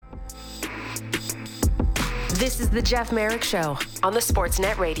This is the Jeff Merrick Show on the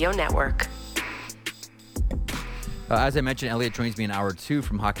Sportsnet Radio Network. As I mentioned, Elliot joins me in hour 2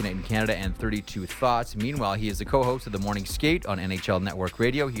 from Hockey Night in Canada and 32 Thoughts. Meanwhile, he is the co-host of the Morning Skate on NHL Network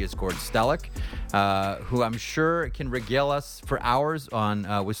Radio. He is Gord Stellick, who I'm sure can regale us for hours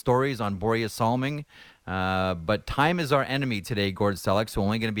on with stories on Börje Salming. But time is our enemy today, Gord Stellick, so we're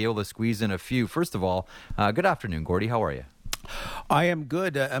only going to be able to squeeze in a few. First of all, good afternoon, Gordy. How are you? I am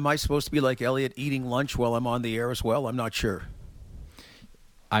good. Am I supposed to be like Elliot eating lunch while I'm on the air as well? I'm not sure.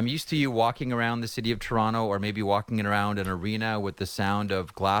 I'm used to you walking around the city of Toronto or maybe walking around an arena with the sound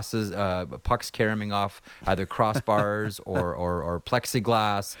of glasses, pucks carrying off either crossbars or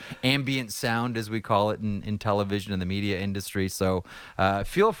plexiglass, ambient sound as we call it in television and the media industry. So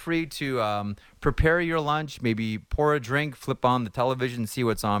feel free to prepare your lunch, maybe pour a drink, flip on the television, see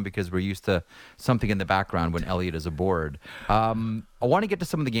what's on because we're used to something in the background when Elliot is aboard. I want to get to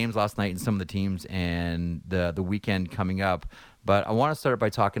some of the games last night and some of the teams and the weekend coming up. But I want to start by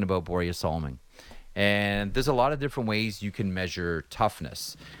talking about Börje Salming. And there's a lot of different ways you can measure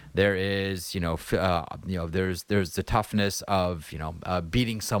toughness. There is, there's the toughness of,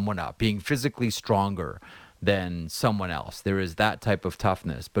 beating someone up, being physically stronger than someone else. There is that type of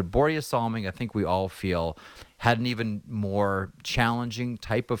toughness. But Börje Salming, I think we all feel, had an even more challenging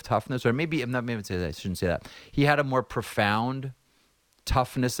type of toughness. Or maybe, I shouldn't say that. He had a more profound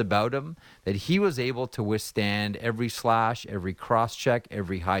toughness about him that he was able to withstand every slash, every cross check,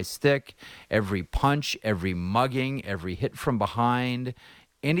 every high stick, every punch, every mugging, every hit from behind,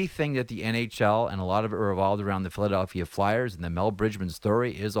 anything that the NHL, and a lot of it revolved around the Philadelphia Flyers, and the Mel Bridgman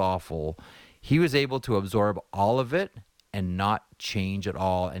story is awful. He was able to absorb all of it and not change at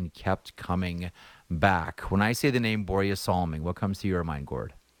all and kept coming back. When I say the name Börje Salming, what comes to your mind,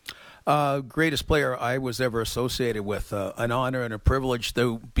 Gord? Greatest player I was ever associated with. An honor and a privilege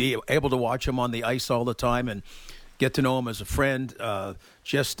to be able to watch him on the ice all the time and get to know him as a friend. And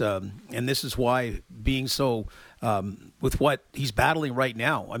this is why being so with what he's battling right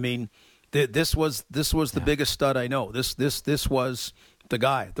now. I mean, this was the biggest stud I know. This was the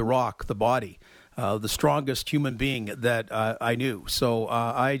guy, the rock, the body, the strongest human being that I knew. So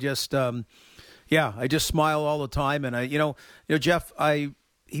I just smile all the time. And Jeff,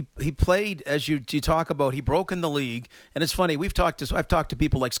 He played, as you talk about, he broke in the league. And it's funny, I've talked to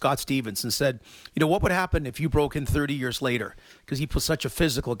people like Scott Stevens and said, what would happen if you broke in 30 years later? Because he was such a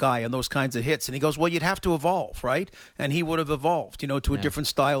physical guy and those kinds of hits. And he goes, well, you'd have to evolve, right? And he would have evolved, to a different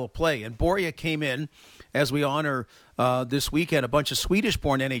style of play. And Börje came in, as we honor this weekend, a bunch of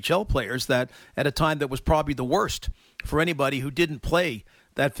Swedish-born NHL players that at a time that was probably the worst for anybody who didn't play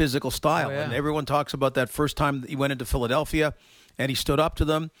that physical style. Oh, yeah. And everyone talks about that first time that he went into Philadelphia and he stood up to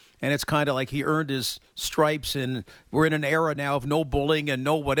them, and it's kind of like he earned his stripes, and we're in an era now of no bullying and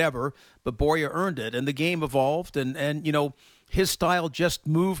no whatever, but Börje earned it, and the game evolved, and his style just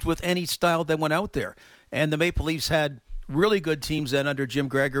moved with any style that went out there. And the Maple Leafs had really good teams then under Jim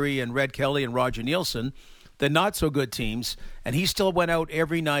Gregory and Red Kelly and Roger Nielsen, the not-so-good teams, and he still went out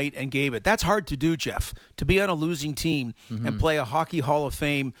every night and gave it. That's hard to do, Jeff, to be on a losing team and play a Hockey Hall of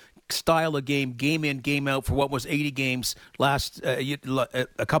Fame style of game in, game out for what was 80 games last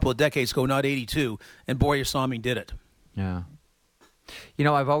a couple of decades ago, not 82, and Börje Salming did it. Yeah.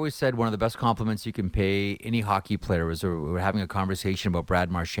 I've always said one of the best compliments you can pay any hockey player was, we were having a conversation about Brad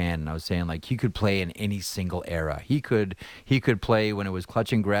Marchand, and I was saying, he could play in any single era. He could play when it was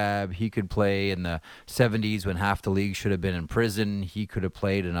clutch and grab. He could play in the 70s when half the league should have been in prison. He could have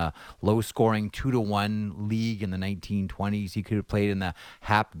played in a low-scoring 2-1 league in the 1920s. He could have played in the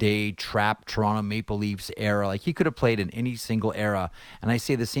Hap Day trap Toronto Maple Leafs era. He could have played in any single era. And I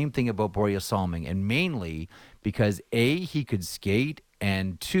say the same thing about Börje Salming, and mainly because A, he could skate,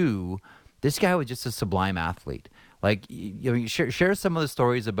 and 2, this guy was just a sublime athlete. Share some of the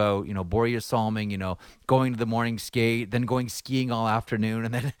stories about, Börje Salming, going to the morning skate, then going skiing all afternoon,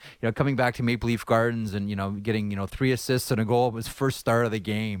 and then, coming back to Maple Leaf Gardens and, getting, 3 assists and a goal of his first start of the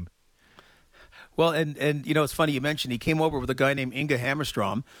game. Well, and it's funny you mentioned he came over with a guy named Inge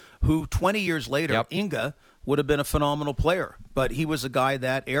Hammerstrom, who 20 years later, Inge would have been a phenomenal player, but he was a guy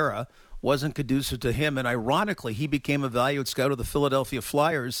that era wasn't conducive to him. And ironically, he became a valued scout of the Philadelphia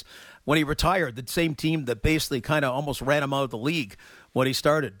Flyers when he retired, the same team that basically kind of almost ran him out of the league when he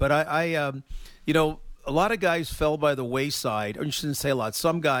started. But a lot of guys fell by the wayside. I shouldn't say a lot.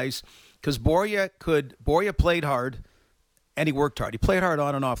 Some guys, because Börje played hard and he worked hard. He played hard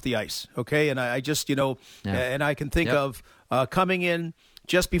on and off the ice. Okay. And I just, and I can think of coming in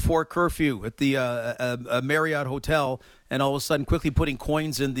just before curfew at the Marriott Hotel and all of a sudden quickly putting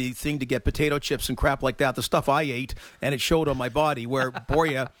coins in the thing to get potato chips and crap like that, the stuff I ate, and it showed on my body, where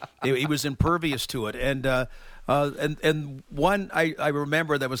Börje, he was impervious to it. And one I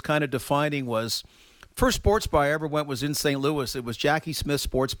remember that was kind of defining was, first sports bar I ever went was in St. Louis. It was Jackie Smith's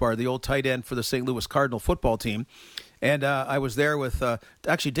Sports Bar, the old tight end for the St. Louis Cardinal football team. And I was there with,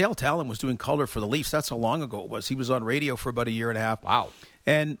 actually, Dale Talon was doing color for the Leafs. That's how long ago it was. He was on radio for about a year and a half. Wow.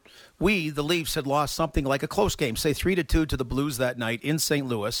 And we, the Leafs, had lost something like a close game, say 3-2 to the Blues that night in St.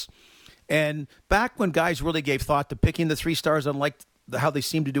 Louis. And back when guys really gave thought to picking the 3 stars, unlike how they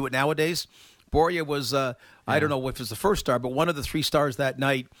seem to do it nowadays, Börje was, I don't know if it was the first star, but one of the 3 stars that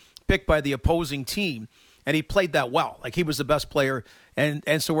night picked by the opposing team. And he played that well. Like, he was the best player. And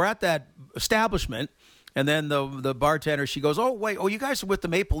so we're at that establishment. And then the bartender, she goes, "Oh, wait, you guys are with the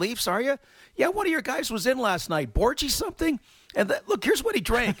Maple Leafs, are you?" "Yeah, one of your guys was in last night. Borgie something?" And look, here's what he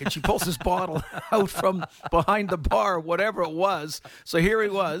drank. And she pulls his bottle out from behind the bar, whatever it was. So here he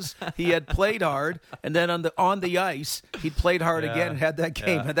was. He had played hard, and then on the ice, he'd played hard again and had that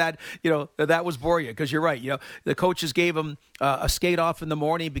game. And that was Börje, because you're right. The coaches gave him a skate off in the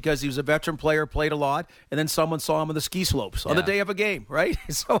morning because he was a veteran player, played a lot, and then someone saw him on the ski slopes on the day of a game, right?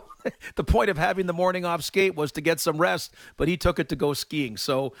 So the point of having the morning off skate was to get some rest, but he took it to go skiing.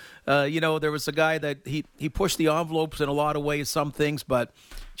 So, there was a guy that he pushed the envelopes in a lot of ways, some things, but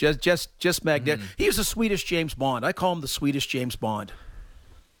just magnetic. He was a Swedish James Bond. I call him the Swedish James Bond.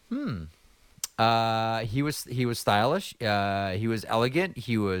 He was stylish. He was elegant.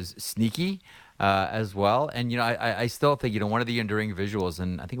 He was sneaky as well. And I still think one of the enduring visuals,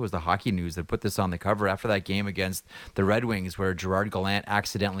 and I think it was the Hockey News that put this on the cover after that game against the Red Wings, where Gerard Gallant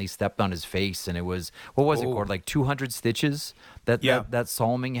accidentally stepped on his face, and it was, what was it, Gord, like 200 stitches that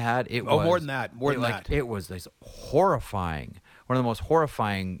Salming had. It was more than that. It was this horrifying. One of the most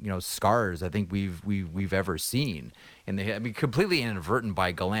horrifying, scars I think we've ever seen. Completely inadvertent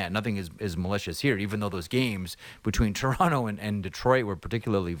by Gallant. Nothing is malicious here, even though those games between Toronto and Detroit were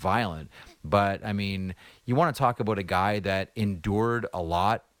particularly violent. But, you want to talk about a guy that endured a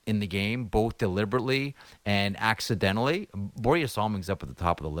lot in the game, both deliberately and accidentally. Börje Salming's up at the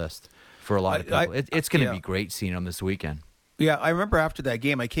top of the list for a lot of people. It's going to be great seeing him this weekend. Yeah, I remember after that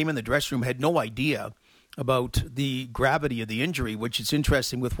game, I came in the dressing room, had no idea about the gravity of the injury, which is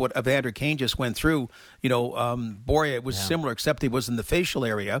interesting with what Evander Kane just went through. Börje was similar, except he was in the facial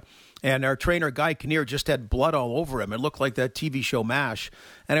area. And our trainer, Guy Kinnear, just had blood all over him. It looked like that TV show MASH.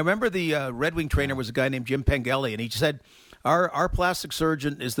 And I remember the Red Wing trainer was a guy named Jim Pengelly, and he said, our plastic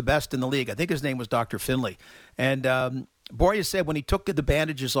surgeon is the best in the league. I think his name was Dr. Finley. And Börje said when he took the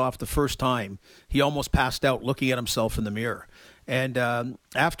bandages off the first time, he almost passed out looking at himself in the mirror. And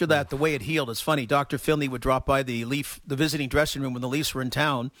after that, the way it healed, it's funny. Dr. Finley would drop by the visiting dressing room when the Leafs were in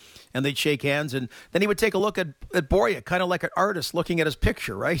town, and they'd shake hands. And then he would take a look at Börje, kind of like an artist looking at his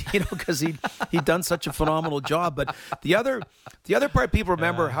picture, right? Because he'd done such a phenomenal job. But the other part people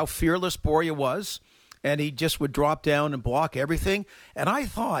remember how fearless Börje was. And he just would drop down and block everything. And I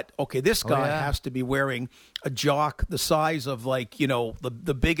thought, okay, this guy has to be wearing a jock the size of,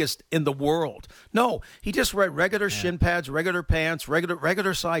 the biggest in the world. No, he just wore regular shin pads, regular pants,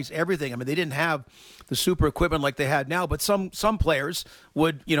 regular size everything. They didn't have the super equipment like they had now, but some players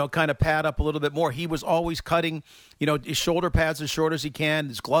would, kind of pad up a little bit more. He was always cutting, his shoulder pads as short as he can,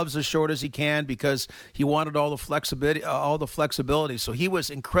 his gloves as short as he can, because he wanted all the flexibility. So he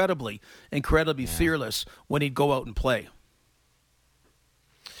was incredibly fearless when he'd go out and play.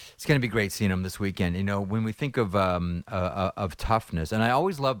 It's going to be great seeing him this weekend. When we think of toughness, and I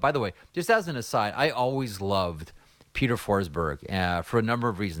always loved, by the way, just as an aside, I always loved Peter Forsberg for a number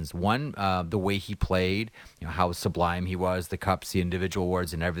of reasons. One, the way he played, how sublime he was, the cups, the individual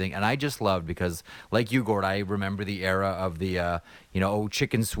awards, and everything. And I just loved, because, like you, Gord, I remember the era of the,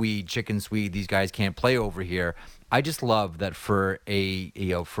 chicken Swede, these guys can't play over here. I just love that for a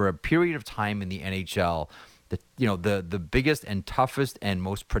period of time in the NHL, the biggest and toughest and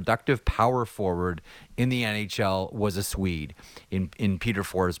most productive power forward in the NHL was a Swede in Peter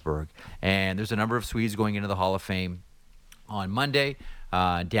Forsberg. And there's a number of Swedes going into the Hall of Fame on Monday.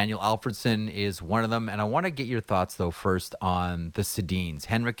 Daniel Alfredsson is one of them. And I want to get your thoughts, though, first on the Sedins,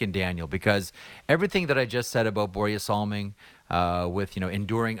 Henrik and Daniel, because everything that I just said about Börje Salming, with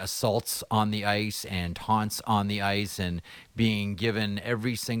enduring assaults on the ice and taunts on the ice and being given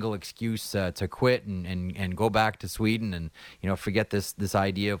every single excuse to quit and go back to Sweden and forget this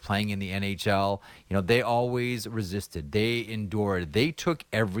idea of playing in the NHL. They always resisted. They endured. They took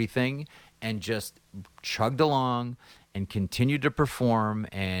everything and just chugged along and continued to perform.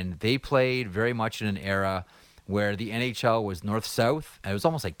 And they played very much in an era where the NHL was north-south. It was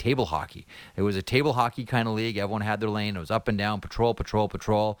almost like table hockey. It was a table hockey kind of league. Everyone had their lane. It was up and down, patrol, patrol,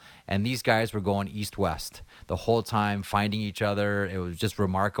 patrol. And these guys were going east-west the whole time, finding each other. It was just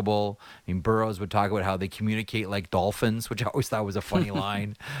remarkable. I mean, Burroughs would talk about how they communicate like dolphins, which I always thought was a funny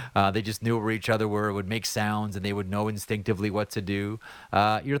line. They just knew where each other were, would make sounds, and they would know instinctively what to do.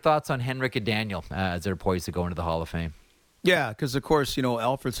 Your thoughts on Henrik and Daniel as they're poised to go into the Hall of Fame? Yeah, because, of course,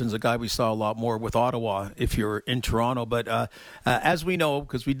 Alfredsson's a guy we saw a lot more with Ottawa if you're in Toronto. But as we know,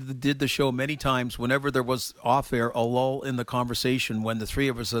 because we did the show many times, whenever there was off-air a lull in the conversation, when the three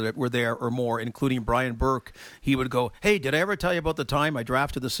of us that were there or more, including Brian Burke, he would go, "Hey, did I ever tell you about the time I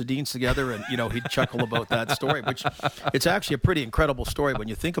drafted the Sedins together?" And, he'd chuckle about that story, which it's actually a pretty incredible story when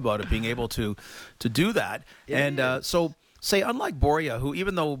you think about it, being able to do that. So... Say, unlike Börje, who,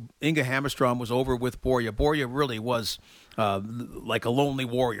 even though Inge Hammerstrom was over with Börje really was like a lonely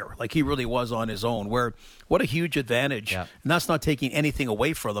warrior. Like, he really was on his own. What a huge advantage. Yeah. And that's not taking anything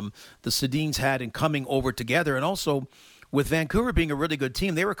away from them. The Sedins had in coming over together. And also, with Vancouver being a really good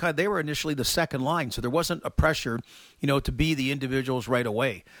team, they were initially the second line. So there wasn't a pressure, to be the individuals right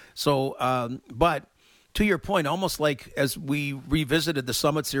away. So, but... to your point, almost like as we revisited the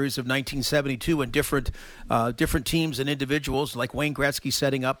Summit Series of 1972 and different teams and individuals, like Wayne Gretzky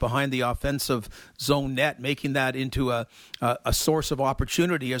setting up behind the offensive zone net, making that into a source of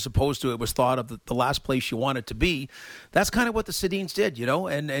opportunity as opposed to it was thought of the last place you want it to be. That's kind of what the Sedins did,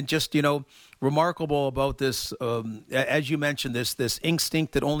 and just, remarkable about this, as you mentioned, this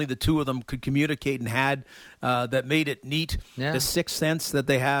instinct that only the two of them could communicate and had that made it neat, the sixth sense that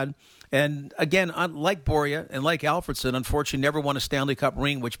they had. And again, like Börje and like Alfredsson, unfortunately never won a Stanley Cup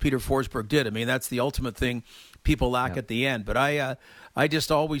ring, which Peter Forsberg did. I mean, that's the ultimate thing people lack at the end. But I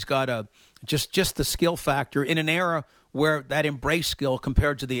just always got just the skill factor in an era where that embraced skill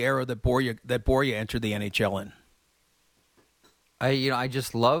compared to the era that Börje entered the NHL in. I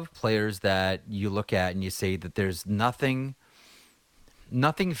just love players that you look at and you say that there's nothing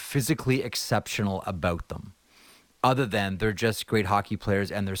physically exceptional about them, other than they're just great hockey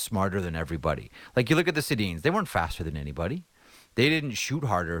players and they're smarter than everybody. Like, you look at the Sedins, they weren't faster than anybody. They didn't shoot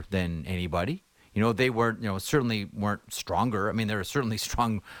harder than anybody. They weren't, certainly weren't stronger. I mean, they were certainly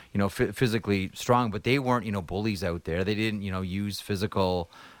strong, physically strong, but they weren't, bullies out there. They didn't, use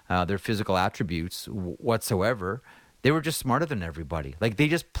their physical attributes whatsoever. They were just smarter than everybody. Like, they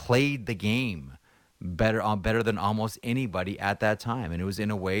just played the game better than almost anybody at that time. And it was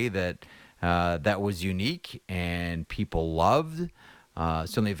in a way that was unique and people loved.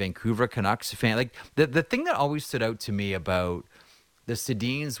 Certainly Vancouver Canucks fan. Like, the thing that always stood out to me about the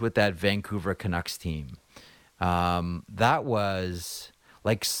Sedins with that Vancouver Canucks team, that was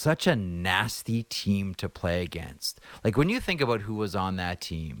like such a nasty team to play against. Like, when you think about who was on that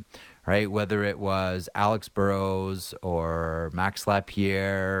team, right? Whether it was Alex Burrows or Max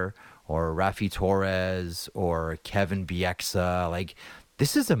Lapierre or Raffi Torres or Kevin Bieksa, like,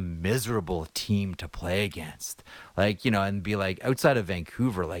 this is a miserable team to play against. Like, and be like, outside of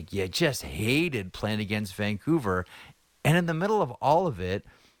Vancouver, like, you just hated playing against Vancouver. And in the middle of all of it,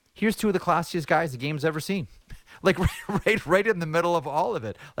 here's two of the classiest guys the game's ever seen. Like, right in the middle of all of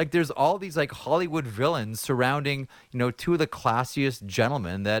it. Like, there's all these, like, Hollywood villains surrounding, two of the classiest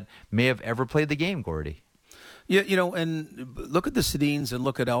gentlemen that may have ever played the game, Gordy. Yeah, and look at the Sedins and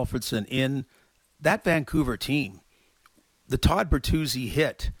look at Alfredsson in that Vancouver team. The Todd Bertuzzi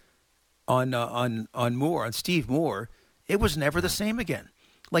hit on Moore, on Steve Moore, it was never the same again.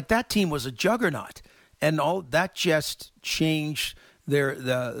 Like, that team was a juggernaut, and all that just changed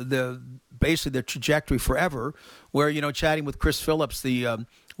basically their trajectory forever. Where, chatting with Chris Phillips, the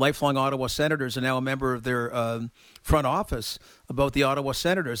lifelong Ottawa Senators, and now a member of their front office, about the Ottawa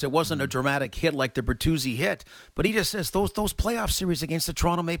Senators. It wasn't a dramatic hit like the Bertuzzi hit, but he just says those playoff series against the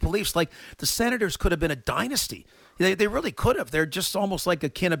Toronto Maple Leafs, like, the Senators could have been a dynasty. They really could have. They're just almost like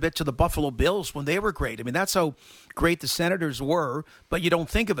akin a bit to the Buffalo Bills when they were great. I mean, that's how great the Senators were, but you don't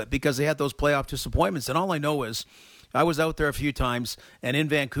think of it because they had those playoff disappointments. And all I know is I was out there a few times, and in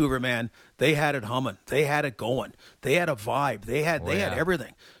Vancouver, man, they had it humming. They had it going. They had a vibe. They had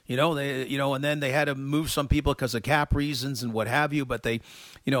everything. And then they had to move some people because of cap reasons and what have you. But they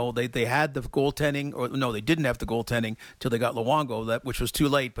had the goaltending, or no, they didn't have the goaltending till they got Luongo, which was too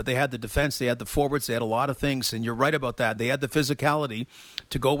late. But they had the defense, they had the forwards, they had a lot of things. And you're right about that. They had the physicality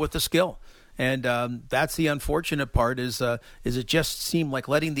to go with the skill. And that's the unfortunate part is it just seemed like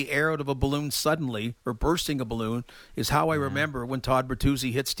letting the air out of a balloon suddenly, or bursting a balloon, is how I remember when Todd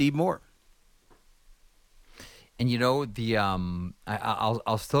Bertuzzi hit Steve Moore. And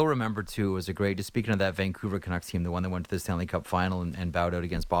I'll still remember too. It was a great. Just speaking of that Vancouver Canucks team, the one that went to the Stanley Cup final and bowed out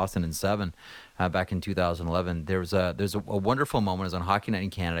against Boston in 7 back in 2011. There's a wonderful moment. It was on Hockey Night in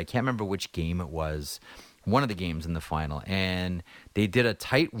Canada. I can't remember which game it was. One of the games in the final, and they did a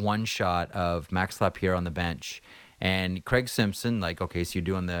tight one shot of Max Lapierre on the bench, and Craig Simpson. Like, okay, so you're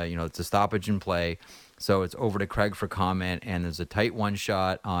doing it's a stoppage in play, so it's over to Craig for comment, and there's a tight one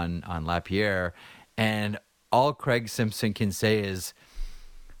shot on Lapierre, and all Craig Simpson can say is,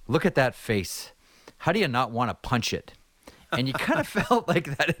 look at that face. How do you not want to punch it? And you kind of felt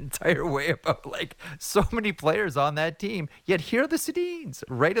like that entire way about like so many players on that team. Yet here are the Sedins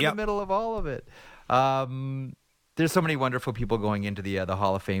right in the middle of all of it. There's so many wonderful people going into the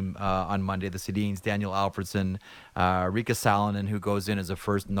Hall of Fame on Monday. The Sedins, Daniel Alfredsson, Rika Salonen, who goes in as a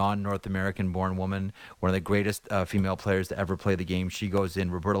first non-North American-born woman, one of the greatest female players to ever play the game. She goes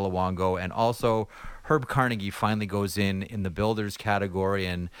in. Roberta Luongo, and also Herb Carnegie finally goes in the builders category.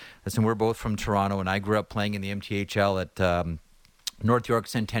 And listen, we're both from Toronto, and I grew up playing in the MTHL at North York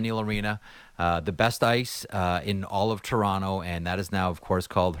Centennial Arena, the best ice in all of Toronto, and that is now, of course,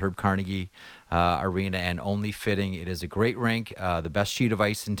 called Herb Carnegie Arena, and only fitting. It is a great rink, the best sheet of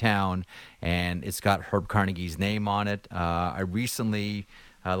ice in town, and it's got Herb Carnegie's name on it. I recently,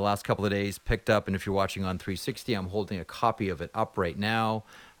 the last couple of days, picked up, and if you're watching on 360, I'm holding a copy of it up right now.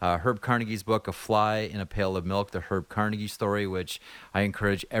 Herb Carnegie's book, A Fly in a Pail of Milk, the Herb Carnegie story, which I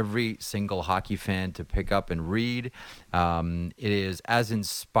encourage every single hockey fan to pick up and read. It is as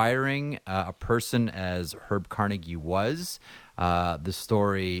inspiring a person as Herb Carnegie was. The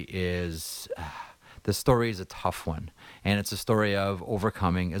story is a tough one, and it's a story of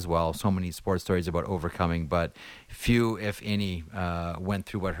overcoming as well. So many sports stories about overcoming, but few, if any, went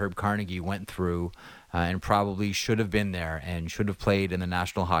through what Herb Carnegie went through. And probably should have been there and should have played in the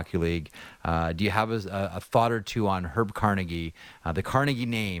National Hockey League. Do you have a thought or two on Herb Carnegie, the Carnegie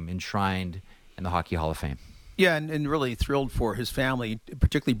name enshrined in the Hockey Hall of Fame? Yeah, and really thrilled for his family,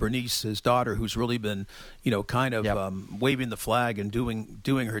 particularly Bernice, his daughter, who's really been, waving the flag and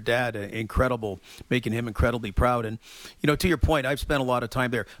doing her dad incredible, making him incredibly proud. And, to your point, I've spent a lot of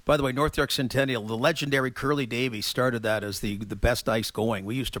time there. By the way, North York Centennial, the legendary Curly Davies started that as the best ice going.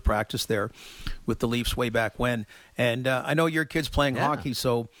 We used to practice there with the Leafs way back when. And I know your kid's playing hockey,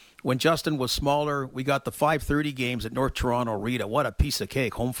 so when Justin was smaller, we got the 5:30 games at North Toronto Arena. What a piece of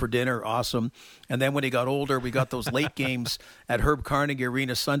cake. Home for dinner, awesome. And then when he got older, we got those late games at Herb Carnegie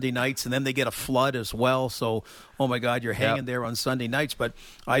Arena Sunday nights, and then they get a flood as well. So, oh my God, you're hanging there on Sunday nights. But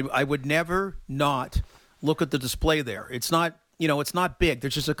I would never not look at the display there. It's not, it's not big.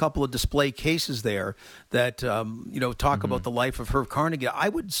 There's just a couple of display cases there that, talk about the life of Herb Carnegie. I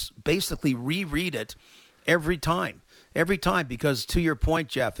would basically reread it every time, because to your point,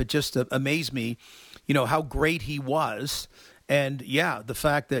 Jeff, it just amazed me, how great he was. And the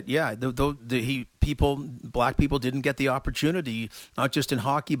fact that, black people didn't get the opportunity, not just in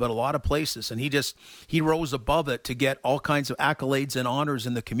hockey, but a lot of places. And he rose above it to get all kinds of accolades and honors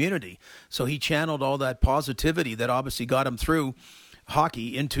in the community. So he channeled all that positivity that obviously got him through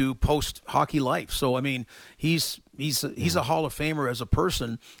hockey into post-hockey life. So, I mean, he's a Hall of Famer as a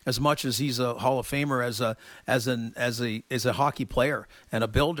person as much as he's a Hall of Famer as a hockey player and a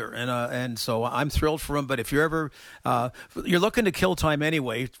builder. And so I'm thrilled for him. But if you're ever you're looking to kill time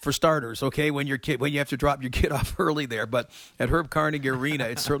anyway, for starters, okay, when you have to drop your kid off early there. But at Herb Carnegie Arena,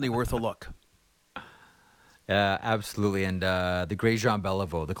 it's certainly worth a look. Absolutely, and the great Jean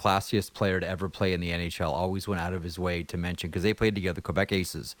Beliveau, the classiest player to ever play in the NHL, always went out of his way to mention, because they played together, Quebec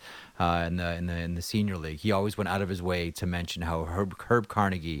Aces, in the senior league. He always went out of his way to mention how Herb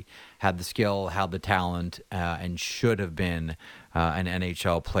Carnegie had the skill, had the talent, and should have been an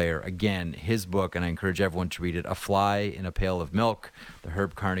NHL player. Again, his book, and I encourage everyone to read it, A Fly in a Pail of Milk, the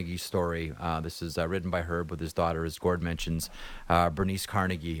Herb Carnegie story. This is written by Herb with his daughter, as Gord mentions, Bernice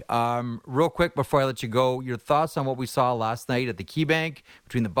Carnegie. Real quick before I let you go, your thoughts on what we saw last night at the Key Bank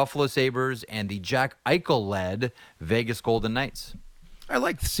between the Buffalo Sabres and the Jack Eichel-led Vegas Golden Knights. I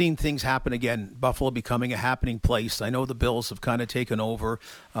like seeing things happen again, Buffalo becoming a happening place. I know the Bills have kind of taken over.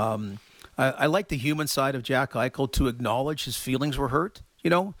 I like the human side of Jack Eichel, to acknowledge his feelings were hurt.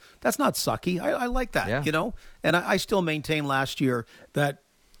 That's not sucky. I like that, And I still maintain last year that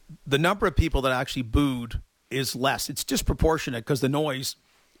the number of people that actually booed is less. It's disproportionate because the noise,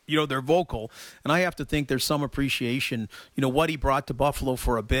 they're vocal. And I have to think there's some appreciation, what he brought to Buffalo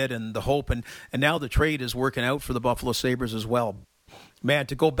for a bit, and the hope. And now the trade is working out for the Buffalo Sabres as well. Man,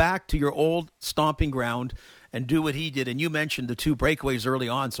 to go back to your old stomping ground and do what he did. And you mentioned the 2 breakaways early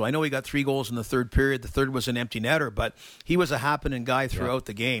on, so I know he got 3 goals in the third period. The third was an empty netter, but he was a happening guy throughout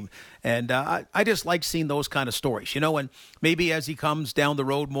the game. And I just like seeing those kind of stories, and maybe as he comes down the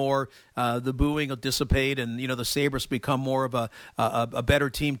road more, the booing will dissipate, and the Sabres become more of a better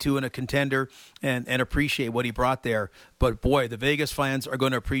team too, and a contender, and appreciate what he brought there. But boy, the Vegas fans are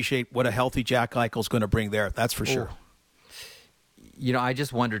going to appreciate what a healthy Jack Eichel's going to bring there. That's for sure. I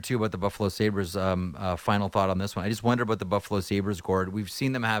just wonder, too, about the Buffalo Sabres. Final thought on this one. I just wonder about the Buffalo Sabres, Gord. We've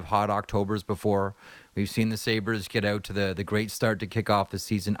seen them have hot Octobers before. We've seen the Sabres get out to the great start to kick off the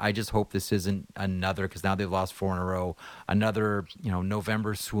season. I just hope this isn't another, because now they've lost 4 in a row, another,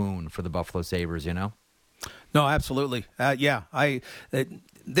 November swoon for the Buffalo Sabres, No, absolutely.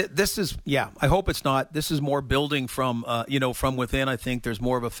 This is, I hope it's not. This is more building from within. I think there's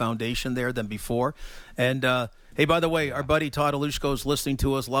more of a foundation there than before. And, hey, by the way, our buddy Todd Alushko is listening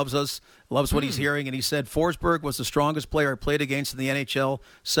to us, loves what he's hearing, and he said, Forsberg was the strongest player I played against in the NHL,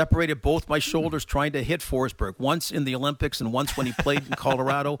 separated both my shoulders trying to hit Forsberg, once in the Olympics and once when he played in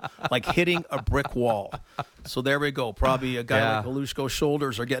Colorado, like hitting a brick wall. So there we go. Probably a guy like Alushko's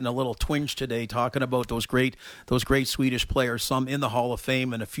shoulders are getting a little twinge today, talking about those great Swedish players, some in the Hall of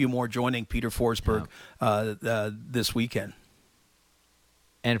Fame and a few more joining Peter Forsberg this weekend.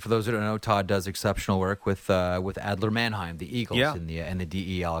 And for those who don't know, Todd does exceptional work with Adler Mannheim, the Eagles, and the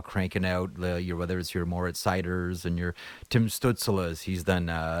DEL, cranking out whether it's your Moritz Seiders and your Tim Stutzelas. He's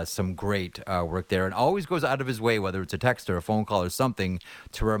done some great work there, and always goes out of his way, whether it's a text or a phone call or something,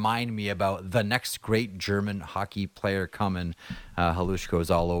 to remind me about the next great German hockey player coming.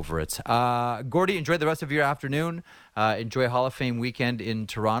 Halushko's all over it. Gordy, enjoy the rest of your afternoon. Enjoy Hall of Fame weekend in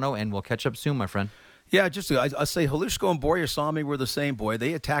Toronto, and we'll catch up soon, my friend. Yeah, I say Halushko and Börje Salming were the same, boy.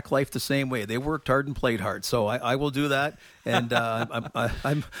 They attack life the same way. They worked hard and played hard. So I will do that, and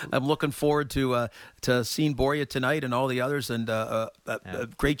I'm looking forward to seeing Börje tonight and all the others. And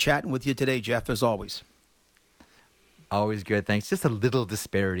great chatting with you today, Jeff, as always. Always good, thanks. Just a little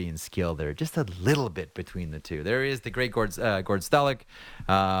disparity in skill there, just a little bit between the two. There is the great Gord Stellick.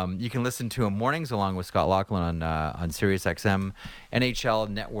 You can listen to him mornings along with Scott Laughlin on Sirius XM, NHL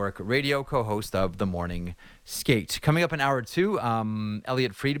Network Radio, co-host of The Morning Skate. Coming up in hour 2,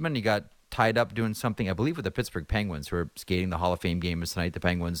 Elliot Friedman, he got tied up doing something, I believe, with the Pittsburgh Penguins, who are skating the Hall of Fame game tonight, the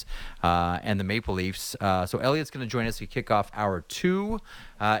Penguins and the Maple Leafs. So Elliot's going to join us to kick off hour 2.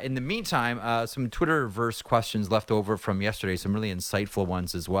 In the meantime, some Twitterverse questions left over from yesterday, some really insightful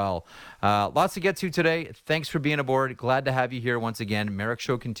ones as well. Lots to get to today. Thanks for being aboard. Glad to have you here once again. Merrick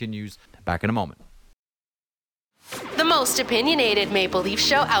Show continues. Back in a moment. The most opinionated Maple Leaf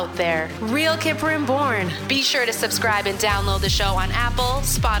show out there. Real Kipper and Bourne. Be sure to subscribe and download the show on Apple,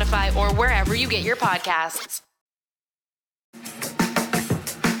 Spotify, or wherever you get your podcasts.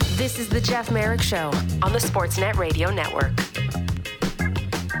 This is the Jeff Merrick Show on the Sportsnet Radio Network.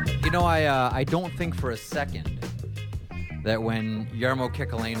 I don't think for a second that when Jarmo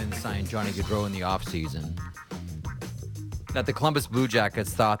Kekalainen signed Johnny Gaudreau in the offseason, that the Columbus Blue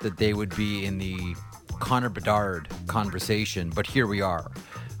Jackets thought that they would be in the Connor Bedard conversation, but here we are.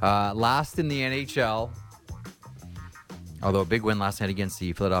 Last in the NHL, although a big win last night against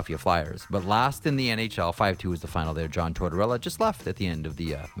the Philadelphia Flyers, but last in the NHL, 5-2 was the final there. John Tortorella just left at the end of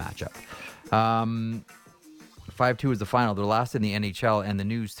the matchup. 5-2 was the final. They're last in the NHL, and the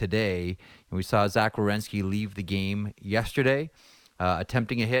news today, and we saw Zach Werenski leave the game yesterday,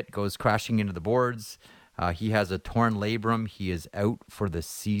 attempting a hit, goes crashing into the boards. He has a torn labrum. He is out for the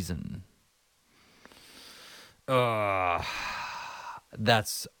season.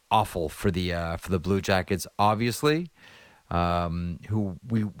 That's awful for the Blue Jackets, obviously, who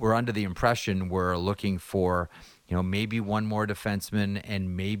we were under the impression were looking for, maybe one more defenseman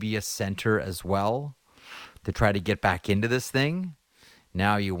and maybe a center as well to try to get back into this thing.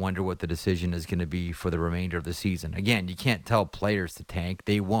 Now you wonder what the decision is going to be for the remainder of the season. Again, you can't tell players to tank.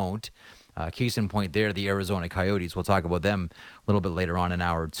 They won't. Case in point there, the Arizona Coyotes. We'll talk about them a little bit later on in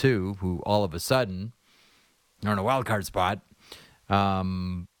hour 2, who all of a sudden are in a wild card spot.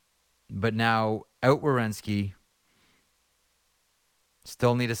 But now out Werenski.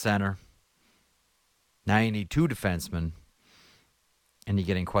 Still need a center. Now you need 2 defensemen. And you're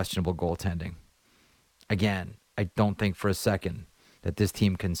getting questionable goaltending. Again, I don't think for a second that this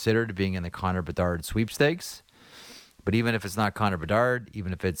team considered being in the Connor Bedard sweepstakes. But even if it's not Connor Bedard,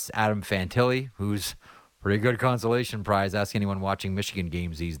 even if it's Adam Fantilli, who's pretty good consolation prize, ask anyone watching Michigan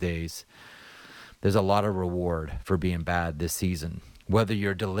games these days, there's a lot of reward for being bad this season. Whether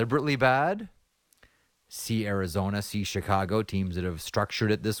you're deliberately bad, see Arizona, see Chicago, teams that have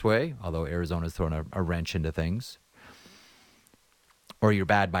structured it this way, although Arizona's thrown a wrench into things, or you're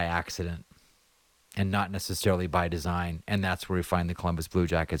bad by accident. and not necessarily by design. And that's where we find the Columbus Blue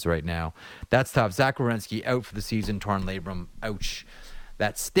Jackets right now. That's tough. Zach Werenski out for the season, torn labrum. Ouch.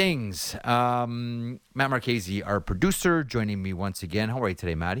 That stings. Matt Marchese, our producer, joining me once again. How are you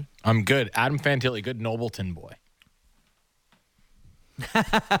today, Matty? I'm good. Adam Fantilli, good Nobleton boy.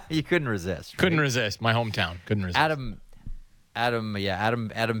 You couldn't resist. Right? Couldn't resist. My hometown. Couldn't resist. Adam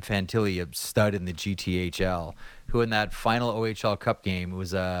Fantilli, a stud in the GTHL, who in that final OHL Cup game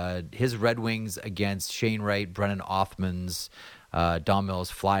was his Red Wings against Shane Wright, Brennan Othman's Don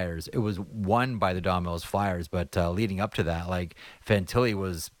Mills Flyers. It was won by the Don Mills Flyers, but leading up to that, like, Fantilli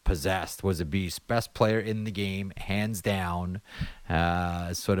was possessed, was a beast. Best player in the game, hands down.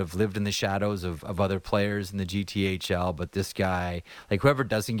 Sort of lived in the shadows of other players in the GTHL, but this guy, like, whoever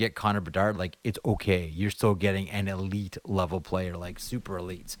doesn't get Connor Bedard, like, it's okay. You're still getting an elite level player, like super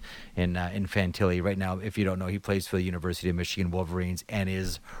elite in Fantilli. Right now, if you don't know, he plays for the University of Michigan Wolverines and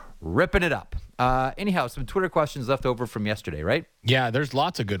is ripping it up. Anyhow, some Twitter questions left over from yesterday, right? Yeah, there's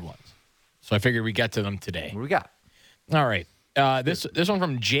lots of good ones. So I figured we get to them today. What do we got? All right. This one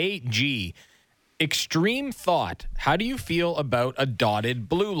from JG. Extreme thought. How do you feel about a dotted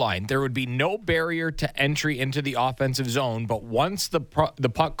blue line? There would be no barrier to entry into the offensive zone, but once the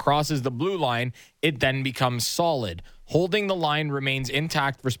puck crosses the blue line, it then becomes solid. Holding the line remains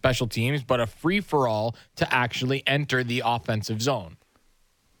intact for special teams, but a free-for-all to actually enter the offensive zone.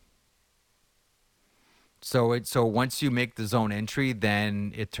 So once you make the zone entry,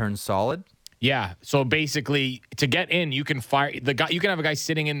 then it turns solid? Yeah. So basically, to get in, you can fire the guy. You can have a guy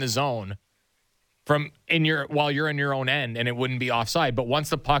sitting in the zone while you're in your own end, and it wouldn't be offside. But once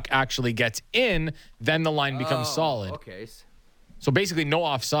the puck actually gets in, then the line becomes solid. Okay. So basically, no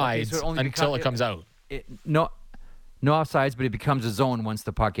offsides until it comes out. No offsides, but it becomes a zone once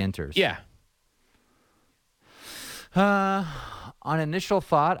the puck enters. Yeah. On initial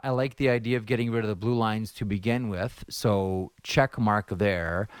thought, I like the idea of getting rid of the blue lines to begin with, so check mark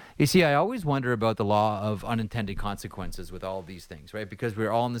there. You see, I always wonder about the law of unintended consequences with all of these things, right? Because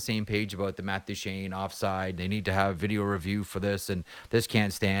we're all on the same page about the Matt Duchene offside. They need to have video review for this, and this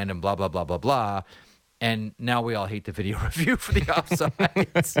can't stand, and blah, blah, blah, blah, blah. And now we all hate the video review for the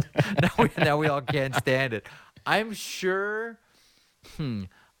offsides. now we all can't stand it. I'm sure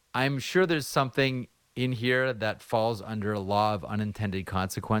there's something in here that falls under a law of unintended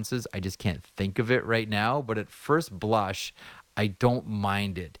consequences. I just can't think of it right now, but at first blush, I don't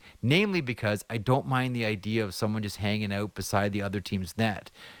mind it. Namely because I don't mind the idea of someone just hanging out beside the other team's net.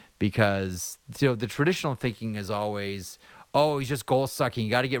 Because, the traditional thinking is always, oh, he's just goal sucking.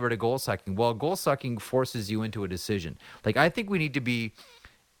 You got to get rid of goal sucking. Well, goal sucking forces you into a decision. Like, I think we need to be,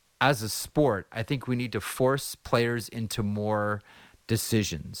 as a sport, I think we need to force players into more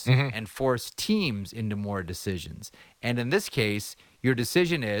decisions and force teams into more decisions. And in this case, your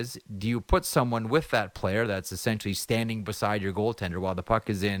decision is, do you put someone with that player that's essentially standing beside your goaltender while the puck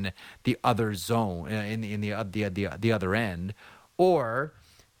is in the other zone, in the other end, or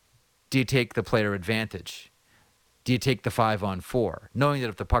do you take the player advantage? Do you take the 5-on-4, knowing that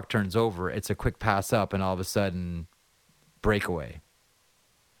if the puck turns over, it's a quick pass up and all of a sudden breakaway?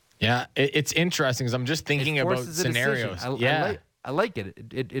 Yeah, it's interesting because I'm just thinking about scenarios. I like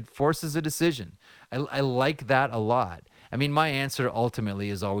it. It forces a decision. I like that a lot. I mean, my answer ultimately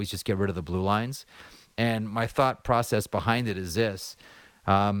is always just get rid of the blue lines. And my thought process behind it is this.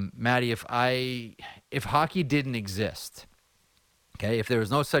 Maddie, if hockey didn't exist, okay, if there was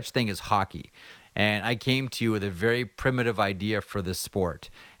no such thing as hockey, and I came to you with a very primitive idea for this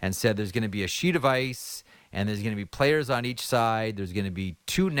sport and said there's going to be a sheet of ice and there's going to be players on each side, there's going to be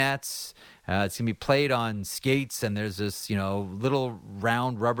two nets, it's going to be played on skates, and there's this, little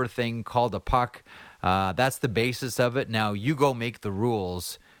round rubber thing called a puck. That's the basis of it. Now, you go make the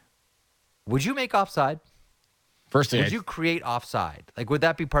rules. Would you make offside? Would you create offside? Like, would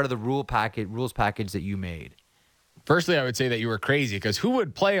that be part of the rules package that you made? Firstly, I would say that you were crazy because who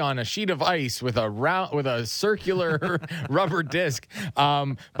would play on a sheet of ice with a circular rubber disc?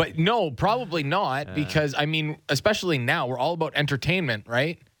 But no, probably not, because I mean, especially now, we're all about entertainment,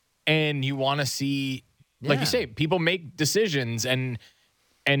 right? And you want to see, like you say, people make decisions and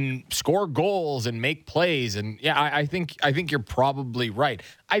score goals and make plays. And I think you're probably right.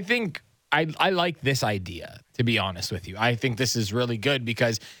 I think I like this idea, to be honest with you. I think this is really good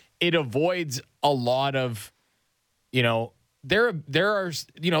because it avoids a lot of, there are,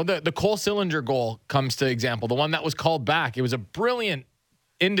 the Cole Sillinger goal comes to example, the one that was called back. It was a brilliant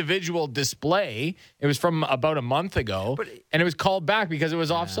individual display. It was from about a month ago, and it was called back because it was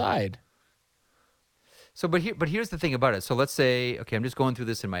offside. So, but here's the thing about it. So let's say, okay, I'm just going through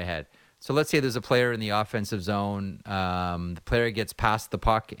this in my head. So let's say there's a player in the offensive zone. The player gets past the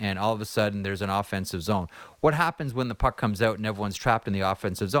puck, and all of a sudden there's an offensive zone. What happens when the puck comes out and everyone's trapped in the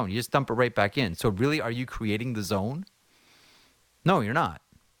offensive zone? You just dump it right back in. So really, are you creating the zone? No, you're not.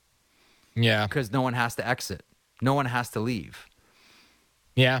 Yeah. Because no one has to exit. No one has to leave.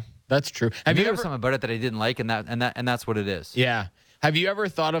 Yeah, that's true. Have you ever something about it that I didn't like, and that's what it is. Yeah. Have you ever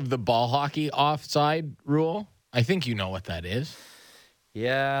thought of the ball hockey offside rule? I think you know what that is.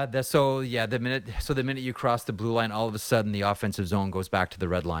 Yeah, the minute you cross the blue line, all of a sudden the offensive zone goes back to the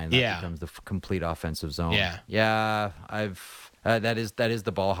red line. That becomes the complete offensive zone. Yeah. That is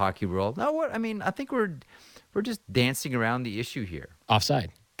the ball hockey rule. No, what I mean, I think we're just dancing around the issue here.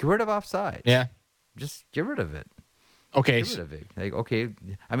 Offside. Get rid of offside. Yeah, just get rid of it. Okay. Get rid of it. Like, okay.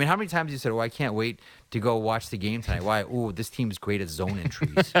 I mean, how many times you said, "Oh, I can't wait to go watch the game tonight"? Why? Oh, this team's great at zone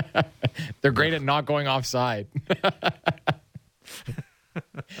entries. They're great at not going offside.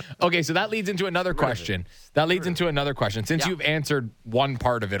 Okay, so that leads into another question. Since you've answered one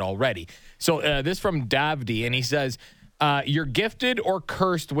part of it already. So this from Davdi, and he says, you're gifted or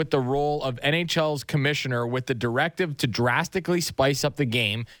cursed with the role of NHL's commissioner with the directive to drastically spice up the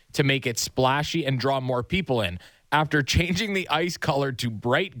game to make it splashy and draw more people in. After changing the ice color to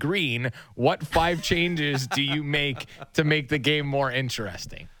bright green, what 5 changes do you make to make the game more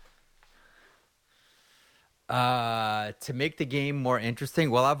interesting? To make the game more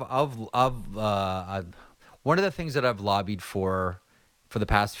interesting, well, I've one of the things that I've lobbied for the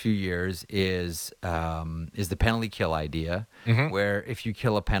past few years is the penalty kill idea, where if you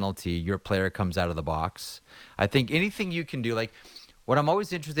kill a penalty, your player comes out of the box. I think anything you can do, like what I'm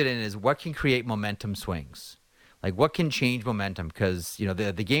always interested in is what can create momentum swings. Like what can change momentum? Because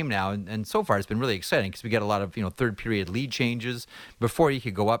the game now, and so far it's been really exciting because we get a lot of third period lead changes. Before you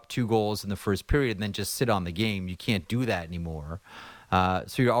could go up 2 goals in the first period and then just sit on the game. You can't do that anymore.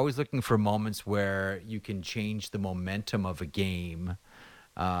 So you're always looking for moments where you can change the momentum of a game.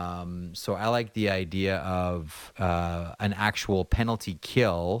 So I like the idea of an actual penalty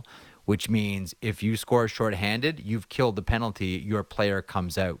kill, which means if you score shorthanded, you've killed the penalty. Your player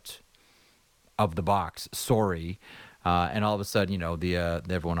comes out of the box, and all of a sudden,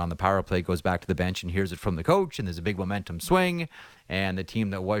 everyone on the power play goes back to the bench and hears it from the coach, and there's a big momentum swing, and the team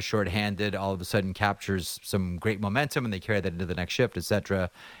that was shorthanded all of a sudden captures some great momentum, and they carry that into the next shift, et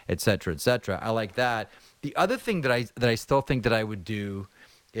cetera, et cetera, et cetera. I like that. The other thing that I still think that I would do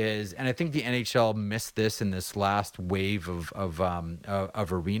is, and I think the NHL missed this in this last wave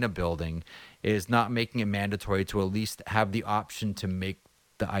of arena building, is not making it mandatory to at least have the option to make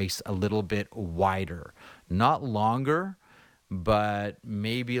the ice a little bit wider, not longer, but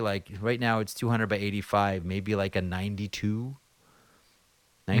maybe like right now it's 200 by 85, maybe like a 92,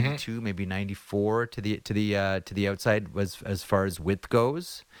 maybe 94 to the outside as far as width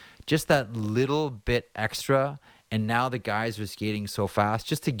goes. Just that little bit extra, and now the guys are skating so fast,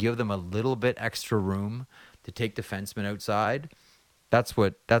 just to give them a little bit extra room to take defensemen outside. That's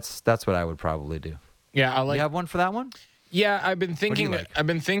what I would probably do. Yeah, I like. You have one for that one? Yeah, I've been thinking. Like? I've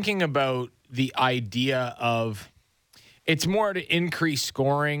been thinking about the idea of it's more to increase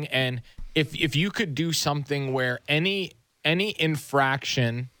scoring, and if you could do something where any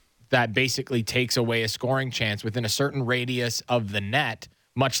infraction that basically takes away a scoring chance within a certain radius of the net,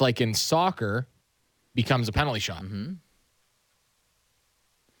 much like in soccer, becomes a penalty shot. Mm-hmm.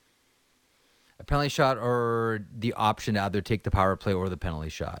 A penalty shot, or the option to either take the power play or the penalty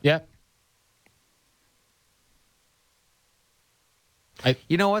shot. Yeah.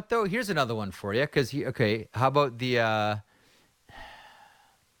 You know what, though? Here's another one for you. How about the...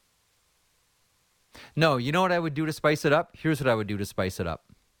 No, you know what I would do to spice it up? Here's what I would do to spice it up.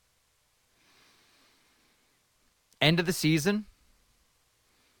 End of the season,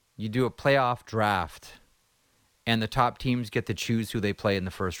 you do a playoff draft, and the top teams get to choose who they play in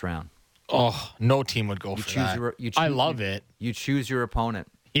the first round. Oh, no team would go for that. I love it. You choose your opponent.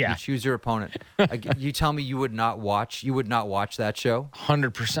 Yeah. You choose your opponent. You tell me you would not watch that show?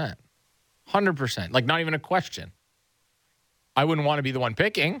 100%. 100%. Like, not even a question. I wouldn't want to be the one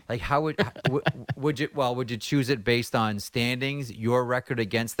picking. Like, how would you? Well, would you choose it based on standings, your record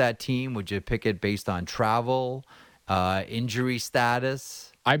against that team? Would you pick it based on travel, injury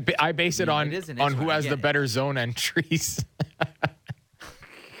status? I base it on who has the better zone entries.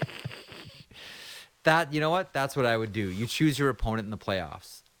 You know what? That's what I would do. You choose your opponent in the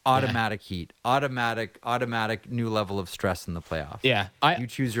playoffs. Automatic heat. Automatic new level of stress in the playoffs. Yeah. You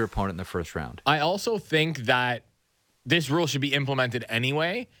choose your opponent in the first round. I also think that this rule should be implemented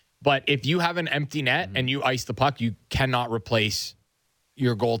anyway, but if you have an empty net and you ice the puck, you cannot replace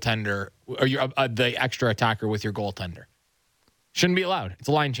your goaltender or the extra attacker with your goaltender. Shouldn't be allowed. It's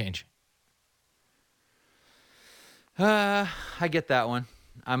a line change. I get that one.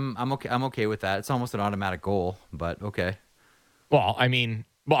 I'm okay. I'm okay with that. It's almost an automatic goal, but okay. Well, I mean,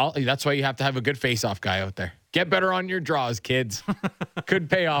 that's why you have to have a good face-off guy out there. Get better on your draws, kids. Could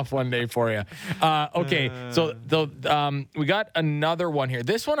pay off one day for you. Okay, so we got another one here.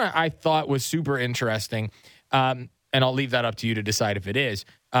 This one I thought was super interesting, and I'll leave that up to you to decide if it is.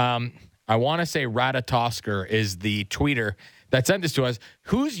 I want to say Ratatosker is the tweeter that sent this to us.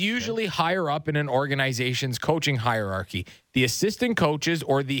 Who's usually higher up in an organization's coaching hierarchy, the assistant coaches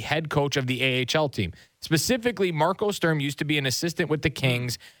or the head coach of the AHL team? Specifically, Marco Sturm used to be an assistant with the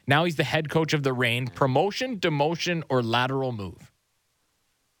Kings. Now he's the head coach of the Reign. Promotion, demotion, or lateral move?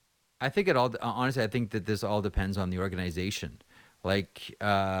 I think honestly, I think that this all depends on the organization. Like,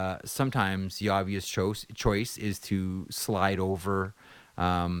 sometimes the obvious choice is to slide over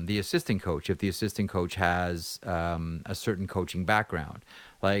the assistant coach if the assistant coach has a certain coaching background.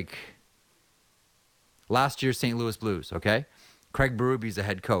 Like last year's St. Louis Blues, okay? Craig Berube's a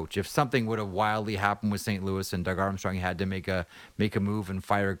head coach. If something would have wildly happened with St. Louis and Doug Armstrong had to make a move and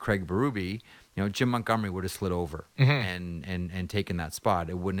fire Craig Berube, Jim Montgomery would have slid over and taken that spot.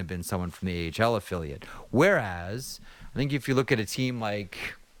 It wouldn't have been someone from the AHL affiliate. Whereas, I think if you look at a team like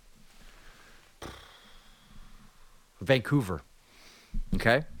Vancouver,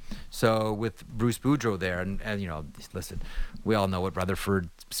 okay? So with Bruce Boudreau there, and listen, we all know what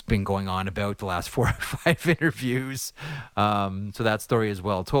Rutherford's been going on about the last 4 or 5 interviews. So that story is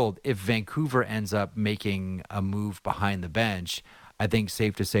well told. If Vancouver ends up making a move behind the bench, I think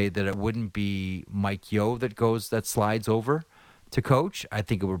safe to say that it wouldn't be Mike Yeo that slides over to coach. I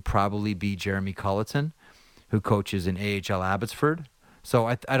think it would probably be Jeremy Colleton, who coaches in AHL Abbotsford. So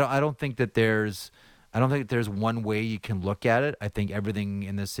I don't think that there's one way you can look at it. I think everything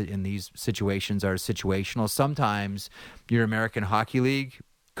in these situations are situational. Sometimes your American Hockey League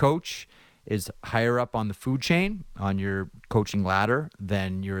coach is higher up on the food chain, on your coaching ladder,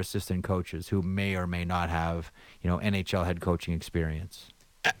 than your assistant coaches who may or may not have, NHL head coaching experience.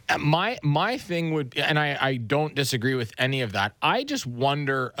 My thing would, and I don't disagree with any of that. I just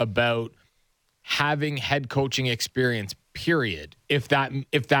wonder about having head coaching experience, period, if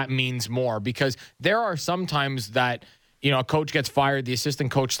that means more, because there are some times that a coach gets fired, the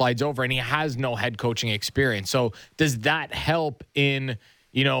assistant coach slides over, and he has no head coaching experience. So does that help in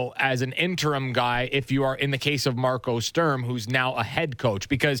as an interim guy, if you are in the case of Marco Sturm, who's now a head coach?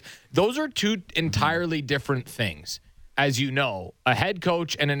 Because those are two entirely different things. As you know, a head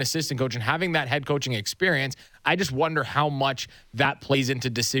coach and an assistant coach, and having that head coaching experience, I just wonder how much that plays into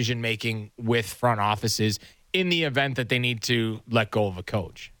decision-making with front offices in the event that they need to let go of a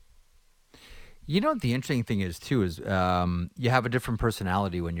coach. The interesting thing is, too, is you have a different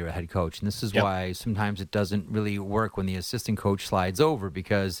personality when you're a head coach. And this is why sometimes it doesn't really work when the assistant coach slides over,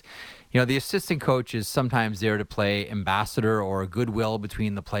 because, the assistant coach is sometimes there to play ambassador or goodwill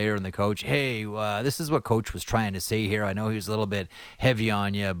between the player and the coach. Hey, this is what coach was trying to say here. I know he was a little bit heavy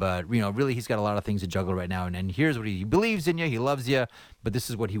on you, but, really he's got a lot of things to juggle right now. And here's what he believes in you. He loves you, but this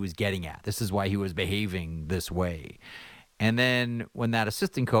is what he was getting at. This is why he was behaving this way. And then when that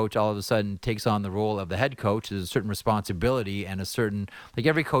assistant coach all of a sudden takes on the role of the head coach, there's a certain responsibility and a certain, like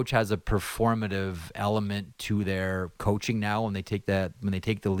every coach has a performative element to their coaching now when they take the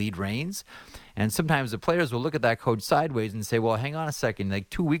lead reins. And sometimes the players will look at that coach sideways and say, well, hang on a second.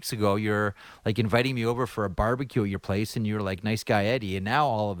 Like 2 weeks ago, you're like inviting me over for a barbecue at your place and you're like, nice guy Eddie. And now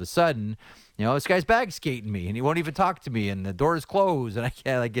all of a sudden, this guy's bag skating me and he won't even talk to me and the door is closed and I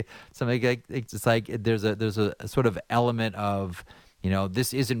can't it's like there's a sort of element of,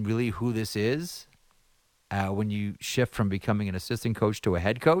 this isn't really who this is. When you shift from becoming an assistant coach to a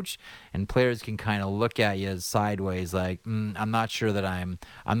head coach, and players can kind of look at you sideways, like I'm not sure that I'm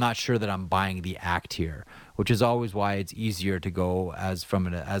buying the act here, which is always why it's easier to go as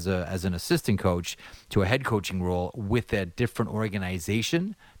an assistant coach to a head coaching role with a different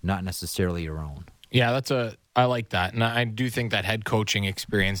organization, not necessarily your own. Yeah, I like that, and I do think that head coaching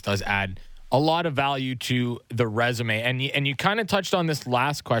experience does add a lot of value to the resume. And you kind of touched on this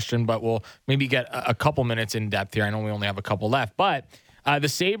last question, but we'll maybe get a couple minutes in depth here. I know we only have a couple left, but the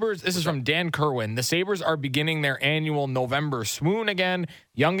Sabres, this is from Dan Kerwin. The Sabres are beginning their annual November swoon again.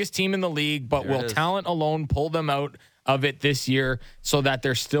 Youngest team in the league, but will talent alone pull them out of it this year so that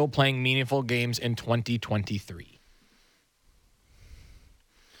they're still playing meaningful games in 2023?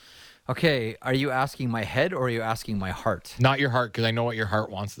 Okay, are you asking my head or are you asking my heart? Not your heart, because I know what your heart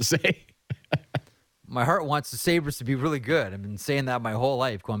wants to say. My heart wants the Sabres to be really good. I've been saying that my whole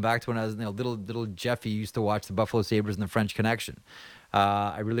life, going back to when I was little Jeffy used to watch the Buffalo Sabres and the French Connection.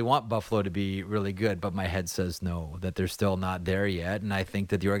 I really want Buffalo to be really good, but my head says no, that they're still not there yet. And I think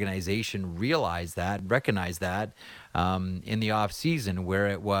that the organization realized that, recognized that in the offseason, where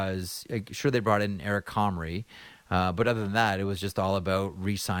it was, sure, they brought in Eric Comrie. But other than that, it was just all about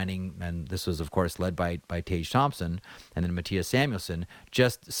re-signing, and this was, of course, led by Tage Thompson and then Matthias Samuelsson,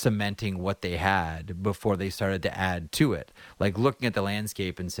 just cementing what they had before they started to add to it. Like looking at the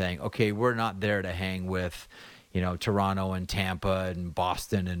landscape and saying, okay, we're not there to hang with, Toronto and Tampa and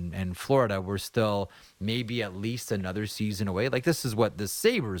Boston and Florida. We're still maybe at least another season away. Like this is what the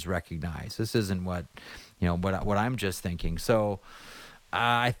Sabres recognize. This isn't what I'm just thinking. So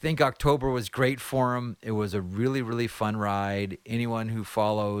I think October was great for him. It was a really, really fun ride. Anyone who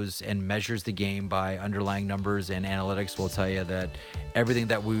follows and measures the game by underlying numbers and analytics will tell you that everything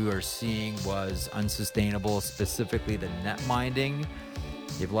that we were seeing was unsustainable, specifically the net minding.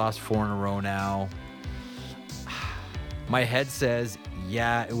 You've lost 4 in a row now. My head says,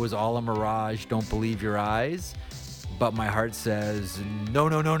 yeah, it was all a mirage. Don't believe your eyes. But my heart says, no.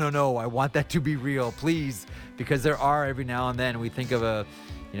 I want that to be real, please. Because there are every now and then. We think of a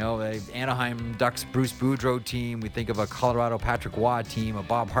Anaheim Ducks Bruce Boudreau team. We think of a Colorado Patrick Waugh team, a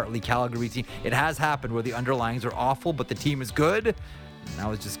Bob Hartley Calgary team. It has happened where the underlyings are awful, but the team is good. And I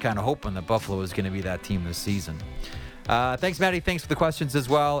was just kind of hoping that Buffalo was going to be that team this season. Thanks, Maddie. Thanks for the questions as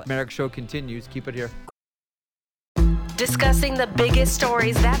well. Merrick Show continues. Keep it here. Discussing the biggest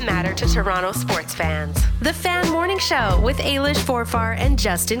stories that matter to Toronto sports fans. The Fan Morning Show with Ailish Forfar and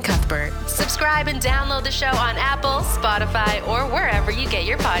Justin Cuthbert. Subscribe and download the show on Apple, Spotify, or wherever you get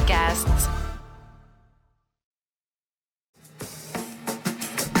your podcasts.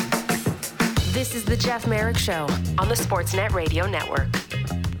 This is the Jeff Merrick Show on the Sportsnet Radio Network.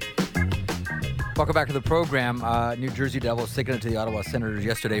 Welcome back to the program. New Jersey Devils taking it to the Ottawa Senators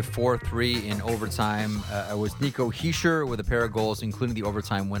yesterday, 4-3 in overtime. It was Nico Hischier with a pair of goals, including the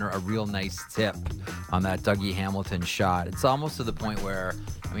overtime winner, a real nice tip on that Dougie Hamilton shot. It's almost to the point where,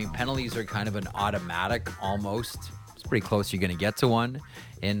 penalties are kind of an automatic almost. It's pretty close you're going to get to one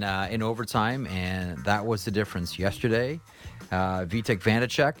in overtime, and that was the difference yesterday. Vitek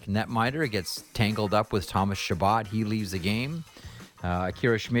Vanacek, netminder, gets tangled up with Thomas Chabot. He leaves the game.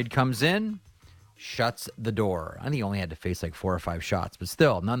 Akira Schmid comes in, shuts the door. I think he only had to face like 4 or 5 shots, but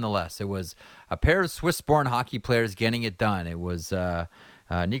still, nonetheless, it was a pair of Swiss-born hockey players getting it done. It was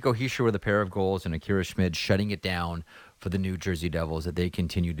Nico Hischier with a pair of goals and Akira Schmid shutting it down for the New Jersey Devils, that they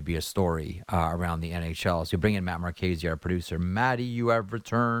continue to be a story around the NHL. So you bring in Matt Marchese, our producer. Matty, you have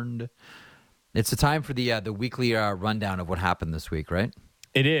returned. It's the time for the weekly rundown of what happened this week, right?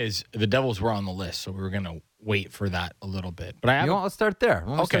 It is. The Devils were on the list, so we were going to wait for that a little bit. But let's start there.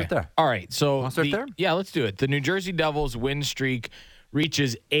 Okay. All right. So start there? Yeah, let's do it. The New Jersey Devils win streak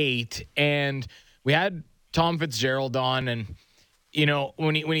reaches 8, and we had Tom Fitzgerald on, and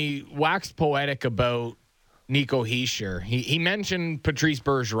when he waxed poetic about Nico Hischier, he mentioned Patrice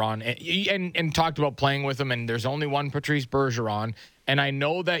Bergeron and talked about playing with him, and there's only one Patrice Bergeron, and I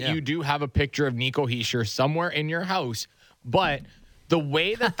know that you do have a picture of Nico Hischier somewhere in your house, but the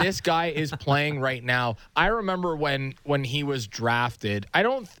way that this guy is playing right now, I remember when he was drafted,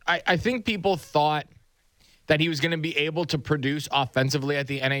 I think people thought that he was going to be able to produce offensively at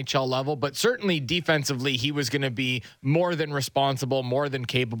the NHL level, but certainly defensively, he was going to be more than responsible, more than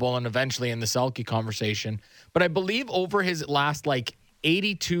capable, and eventually in the Selke conversation. But I believe over his last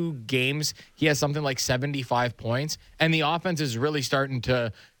 82 games, he has something like 75 points, and the offense is really starting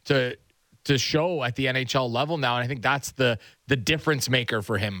to show at the NHL level now, and I think that's the difference maker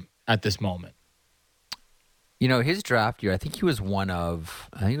for him at this moment. His draft year, I think he was one of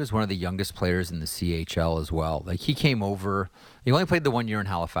the youngest players in the CHL as well. Like he came over, he only played the 1 year in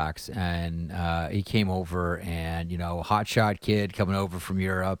Halifax, and he came over and hotshot kid coming over from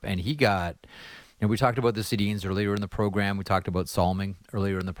Europe, and he got. We talked about the Sedins earlier in the program. We talked about Salming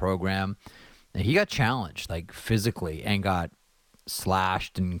earlier in the program, and he got challenged physically and got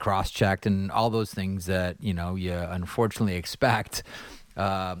slashed and cross-checked and all those things that you unfortunately expect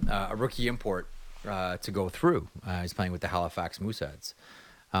a rookie import to go through. He's playing with the Halifax Mooseheads,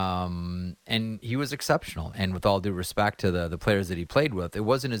 and he was exceptional. And with all due respect to the players that he played with, it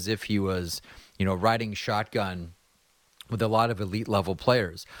wasn't as if he was riding shotgun with a lot of elite level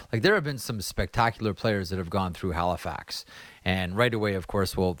players. Like there have been some spectacular players that have gone through Halifax, and right away, of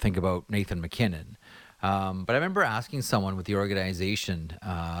course, we'll think about Nathan McKinnon. But I remember asking someone with the organization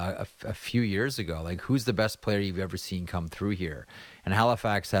a few years ago, who's the best player you've ever seen come through here? And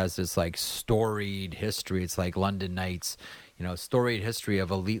Halifax has this storied history. It's like London Knights, storied history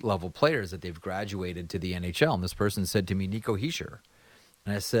of elite level players that they've graduated to the NHL. And this person said to me, Nico Hischier.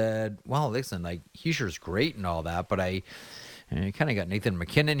 And I said, well, listen, Hischier's great and all that, but And you kind of got Nathan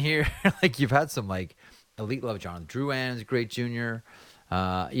McKinnon here. Like you've had some like elite level. Jonathan Drouin's great junior.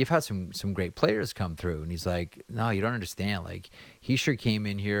 You've had some great players come through, and he's like, no, you don't understand. Like he sure came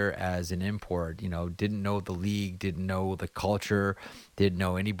in here as an import. Didn't know the league, didn't know the culture, didn't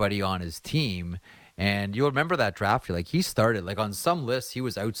know anybody on his team. And you'll remember that draft. Like he started like on some lists, he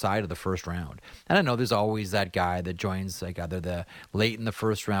was outside of the first round. And I know there's always that guy that joins like either the late in the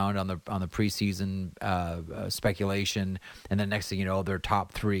first round on the preseason speculation, and then next thing you know, they're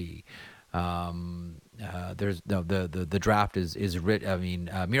top three. There's the draft is written. I mean,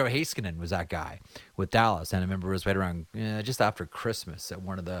 Miro Heiskanen was that guy with Dallas, and I remember it was right around just after Christmas at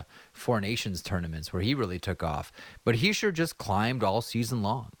one of the Four Nations tournaments where he really took off. But he sure just climbed all season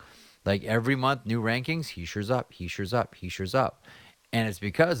long. Like every month, new rankings, he sure's up. And it's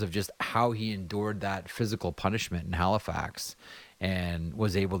because of just how he endured that physical punishment in Halifax and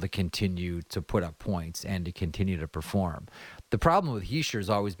was able to continue to put up points and to continue to perform. The problem with Hischier has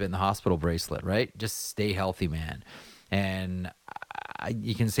always been the hospital bracelet, right? Just stay healthy, man. And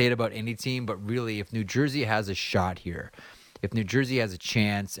you can say it about any team, but really if New Jersey has a shot here, if New Jersey has a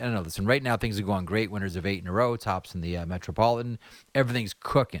chance, I don't know, listen, right now things are going great, winners of 8 in a row, tops in the Metropolitan, everything's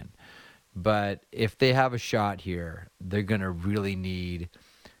cooking. But if they have a shot here, they're going to really need,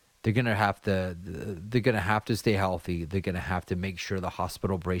 they're going to have to stay healthy. They're going to have to make sure the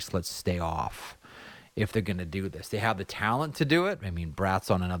hospital bracelets stay off if they're going to do this. They have the talent to do it. I mean, Bratt's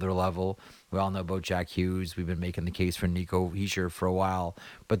on another level. We all know about Jack Hughes. We've been making the case for Nico Hischier for a while.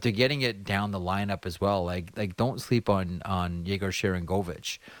 But they're getting it down the lineup as well. Like don't sleep on Yegor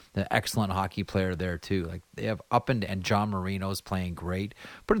Sharangovich, the excellent hockey player there too. Like they have and John Marino's playing great.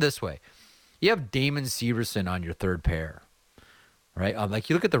 Put it this way. You have Damon Severson on your third pair, right? Like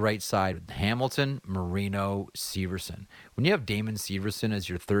you look at the right side, Hamilton, Marino, Severson. When you have Damon Severson as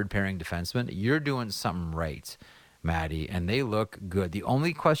your third pairing defenseman, you're doing something right, Maddie, and they look good. The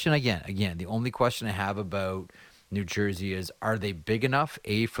only question, the only question I have about New Jersey is, are they big enough,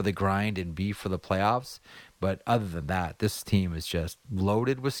 A, for the grind and B, for the playoffs? But other than that, this team is just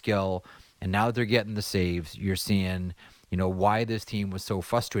loaded with skill, and now that they're getting the saves, you're seeing why this team was so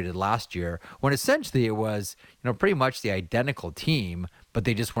frustrated last year when essentially it was, pretty much the identical team, but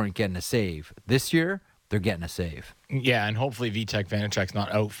they just weren't getting a save. This year, they're getting a save. Yeah, and hopefully Vitek Vanacek's not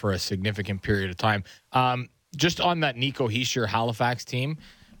out for a significant period of time. Just on that Nico Hischier Halifax team,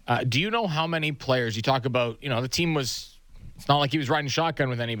 do you know how many players, you talk about, the team was, it's not like he was riding shotgun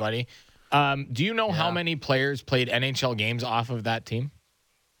with anybody. Do you know how many players played NHL games off of that team?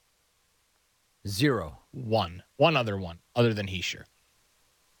 0. One other than Hischier.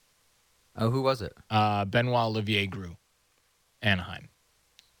 Oh, who was it? Benoit Olivier Groux, Anaheim.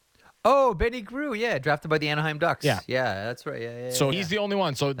 Oh, Benny Groux, yeah, drafted by the Anaheim Ducks. Yeah, that's right. Yeah. So he's the only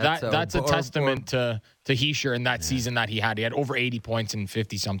one. So that's a testament to Hischier in that season that he had. He had over 80 points in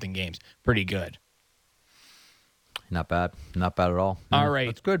 50-something games. Pretty good. Not bad at all. All right,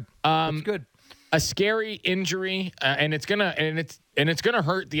 that's good. That's good. A scary injury, and it's gonna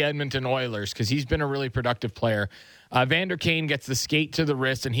hurt the Edmonton Oilers because he's been a really productive player. Vander Kane gets the skate to the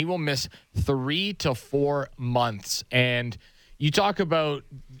wrist, and he will miss 3 to 4 months. And you talk about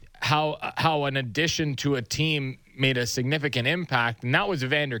how an addition to a team made a significant impact, and that was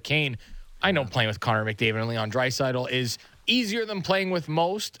Vander Kane. I know playing with Connor McDavid and Leon Draisaitl is easier than playing with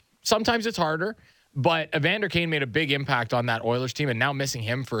most. Sometimes it's harder. But Evander Kane made a big impact on that Oilers team, and now missing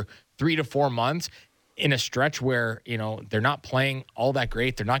him for 3 to 4 months in a stretch where, they're not playing all that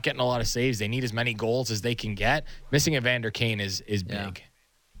great. They're not getting a lot of saves. They need as many goals as they can get. Missing Evander Kane is big.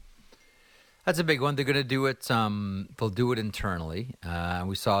 That's a big one. They're going to do it. They'll do it internally.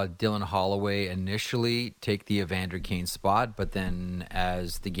 We saw Dylan Holloway initially take the Evander Kane spot, but then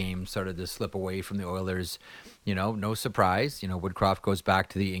as the game started to slip away from the Oilers, no surprise. Woodcroft goes back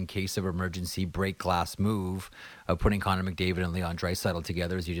to the in case of emergency break glass move of putting Connor McDavid and Leon Draisaitl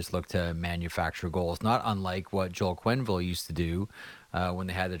together as you just look to manufacture goals. Not unlike what Joel Quenneville used to do when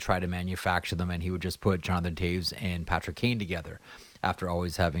they had to try to manufacture them, and he would just put Jonathan Toews and Patrick Kane together after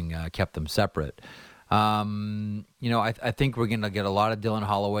always having kept them separate. I think we're going to get a lot of Dylan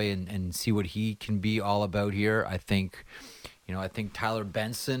Holloway and see what he can be all about here. I think Tyler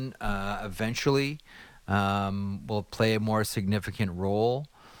Benson eventually will play a more significant role.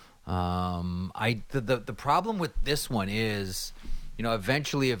 The problem with this one is,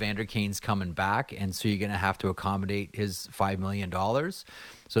 eventually Evander Kane's coming back, and so you're going to have to accommodate his $5 million.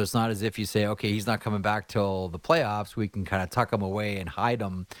 So it's not as if you say, okay, he's not coming back till the playoffs. We can kind of tuck him away and hide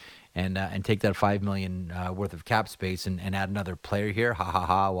him and take that $5 million worth of cap space and add another player here. Ha, ha,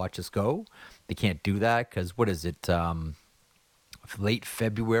 ha, watch us go. They can't do that because what is it, late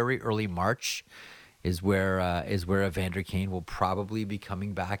February, early March is where Evander Kane will probably be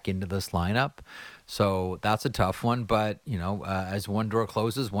coming back into this lineup. So that's a tough one. But as one door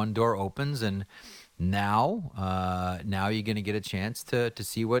closes, one door opens, and now you're going to get a chance to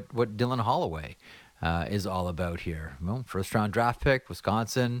see what Dylan Holloway is all about here. Well, first round draft pick,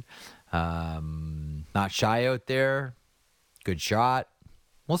 Wisconsin, not shy out there, good shot.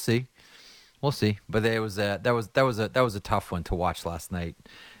 We'll see. But that was a tough one to watch last night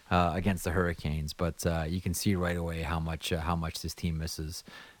against the Hurricanes. But you can see right away how much this team misses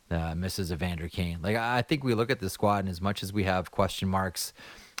Evander Kane. Like, I think we look at the squad, and as much as we have question marks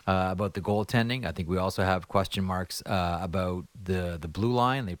about the goaltending, I think we also have question marks about the blue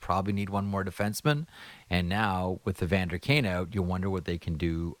line. They probably need one more defenseman. And now with Evander Kane out, you wonder what they can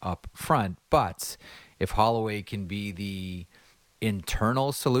do up front. But if Holloway can be the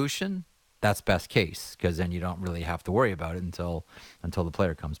internal solution, that's best case, because then you don't really have to worry about it until the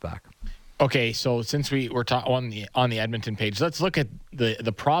player comes back. Okay, so since we're on the Edmonton page, let's look at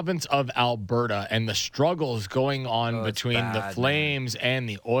the province of Alberta and the struggles going on between the Flames and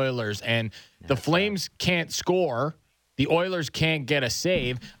the Oilers. And the Flames can't score. The Oilers can't get a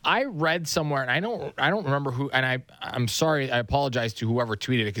save. I read somewhere, and I don't remember who, and I'm sorry, I apologize to whoever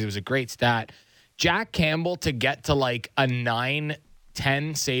tweeted it because it was a great stat. Jack Campbell, to get to like a 9-10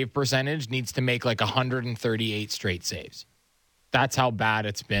 save percentage, needs to make like 138 straight saves. That's how bad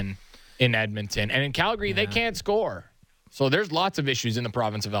it's been in Edmonton. And in Calgary, they can't score. So there's lots of issues in the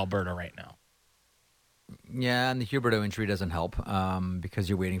province of Alberta right now. Yeah, and the Huberdeau injury doesn't help because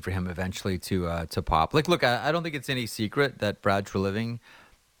you're waiting for him eventually to pop. Like, look, I don't think it's any secret that Brad Treliving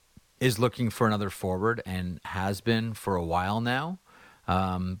is looking for another forward and has been for a while now.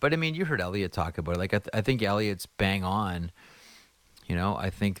 But, I mean, you heard Elliott talk about it. Like, I think Elliott's bang on. I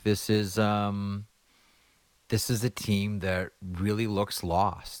think this is a team that really looks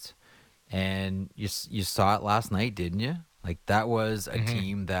lost. And you saw it last night, didn't you? Like, that was a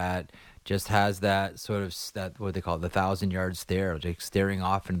team that just has that sort of what they call it, the 1,000-yard stare, like staring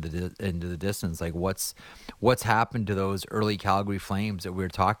off into the distance. Like, what's happened to those early Calgary Flames that we were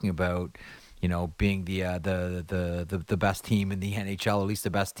talking about? Being the best team in the NHL, at least the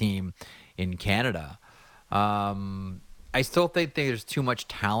best team in Canada. I still think there's too much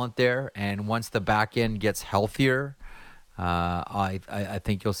talent there, and once the back end gets healthier, I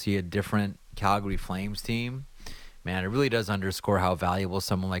think you'll see a different Calgary Flames team. Man, it really does underscore how valuable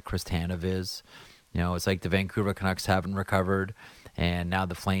someone like Chris Tanev is. It's like the Vancouver Canucks haven't recovered, and now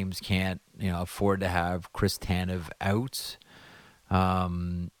the Flames can't, afford to have Chris Tanev out.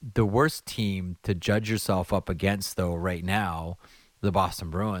 The worst team to judge yourself up against, though, right now, the Boston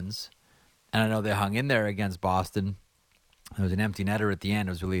Bruins. And I know they hung in there against Boston. It was an empty netter at the end.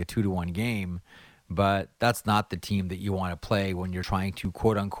 It was really a 2-1 game. But that's not the team that you want to play when you're trying to,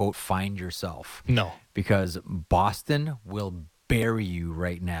 quote-unquote, find yourself. No. Because Boston will bury you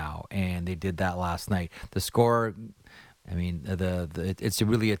right now, and they did that last night. The score, I mean, it's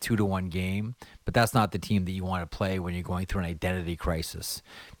really a 2-1 game, but that's not the team that you want to play when you're going through an identity crisis,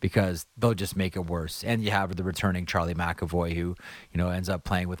 because they'll just make it worse. And you have the returning Charlie McAvoy, who ends up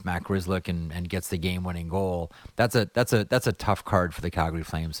playing with Matt Grzelcyk and gets the game-winning goal. That's a tough card for the Calgary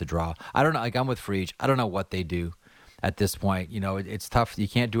Flames to draw. I don't know. Like, I'm with Freach. I don't know what they do at this point. It's tough. You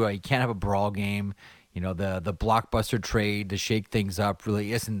can't have a brawl game. The blockbuster trade to shake things up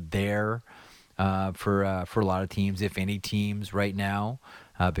really isn't there. For a lot of teams, if any teams right now,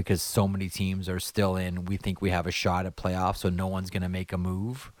 because so many teams are still in. We think we have a shot at playoffs, so no one's going to make a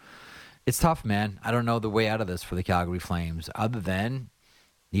move. It's tough, man. I don't know the way out of this for the Calgary Flames, other than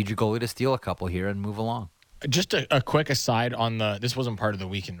need your goalie to steal a couple here and move along. Just a quick aside on this wasn't part of the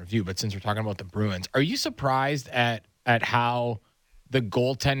weekend review, but since we're talking about the Bruins, are you surprised at how the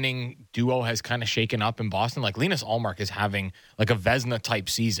goaltending duo has kind of shaken up in Boston? Like, Linus Ullmark is having like a Vezina-type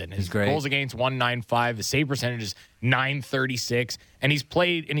season. His goals against 195, the save percentage is 936, and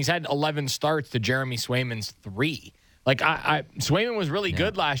he's had 11 starts to Jeremy Swayman's 3. Like, Swayman was really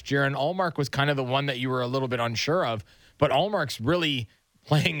good last year, and Ullmark was kind of the one that you were a little bit unsure of, but Ullmark's really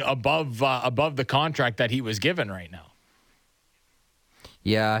playing above the contract that he was given right now.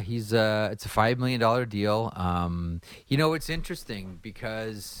 Yeah, it's a $5 million deal. It's interesting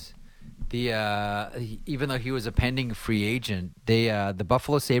because even though he was a pending free agent, the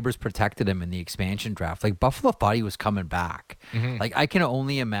Buffalo Sabres protected him in the expansion draft. Like, Buffalo thought he was coming back. Mm-hmm. Like, I can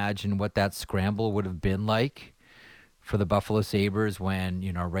only imagine what that scramble would have been like for the Buffalo Sabres when,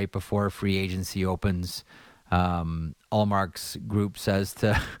 right before free agency opens, Ullmark's group says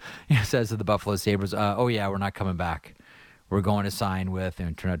to the Buffalo Sabres, "Oh yeah, we're not coming back. We're going to sign with," and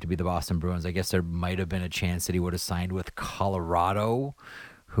it turned out to be the Boston Bruins. I guess there might have been a chance that he would have signed with Colorado,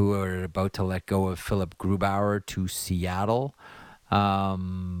 who are about to let go of Philip Grubauer to Seattle.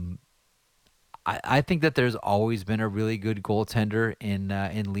 I think that there's always been a really good goaltender in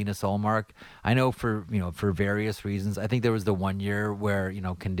Linus Ullmark. I know for various reasons. I think there was the 1 year where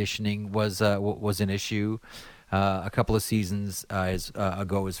conditioning was an issue. A couple of seasons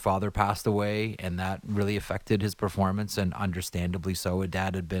ago, his father passed away, and that really affected his performance, and understandably so. His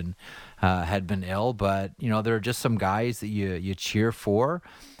dad had been ill, but there are just some guys that you cheer for,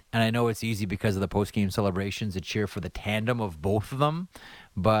 and I know it's easy because of the post-game celebrations to cheer for the tandem of both of them.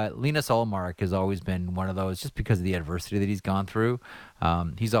 But Linus Ullmark has always been one of those, just because of the adversity that he's gone through.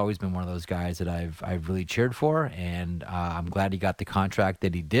 He's always been one of those guys that I've really cheered for, and I'm glad he got the contract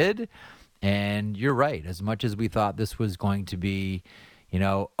that he did. And you're right. As much as we thought this was going to be,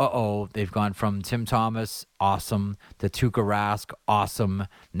 they've gone from Tim Thomas, awesome, to Tuukka Rask, awesome,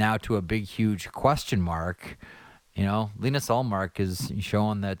 now to a big, huge question mark. Linus Ullmark is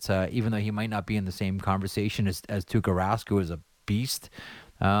showing that even though he might not be in the same conversation as Tuukka Rask, who is a beast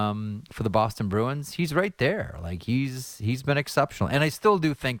for the Boston Bruins, he's right there. Like he's been exceptional, and I still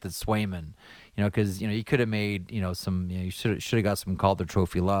do think that Swayman, because you could have made some, you should have got some Calder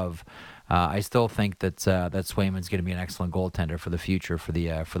Trophy love. I still think that Swayman's going to be an excellent goaltender for the future for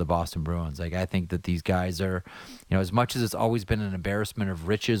the Boston Bruins. Like I think that these guys are, as much as it's always been an embarrassment of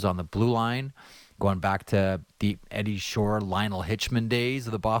riches on the blue line, going back to the Eddie Shore, Lionel Hitchman days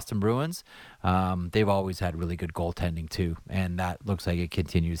of the Boston Bruins, they've always had really good goaltending too, and that looks like it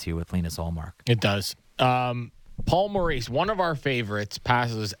continues here with Linus Ullmark. It does. Paul Maurice, one of our favorites,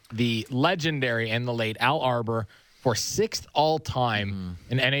 passes the legendary and the late Al Arbour for 6th all-time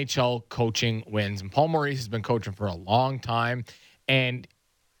in NHL coaching wins. And Paul Maurice has been coaching for a long time, and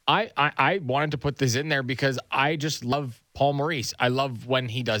I wanted to put this in there because I just love Paul Maurice. I love when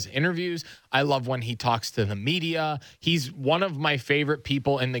he does interviews. I love when he talks to the media. He's one of my favorite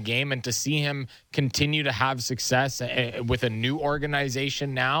people in the game, and to see him continue to have success with a new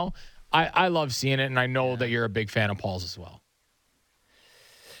organization now, I love seeing it, and I know that you're a big fan of Paul's as well.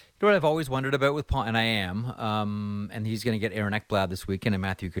 You know what I've always wondered about with Paul, and I am, and he's going to get Aaron Ekblad this weekend, and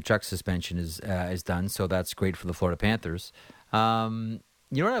Matthew Tkachuk's suspension is done, so that's great for the Florida Panthers.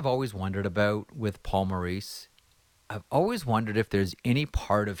 You know what I've always wondered about with Paul Maurice? I've always wondered if there's any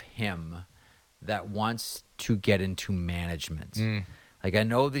part of him that wants to get into management. Like, I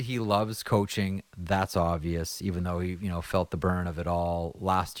know that he loves coaching. That's obvious, even though he, felt the burn of it all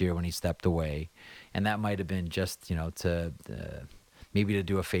last year when he stepped away. And that might have been just, to maybe to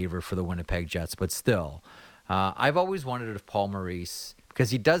do a favor for the Winnipeg Jets. But still, I've always wondered if Paul Maurice, because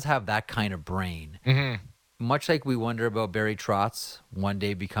he does have that kind of brain, much like we wonder about Barry Trotz one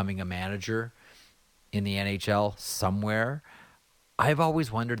day becoming a manager in the NHL somewhere, I've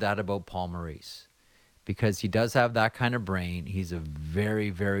always wondered that about Paul Maurice, because he does have that kind of brain. He's a very,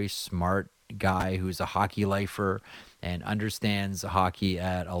 very smart guy who's a hockey lifer and understands hockey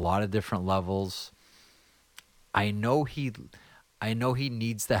at a lot of different levels. I know he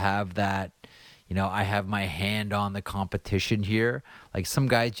needs to have that, I have my hand on the competition here. Like, some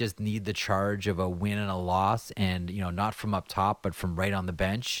guys just need the charge of a win and a loss, and not from up top, but from right on the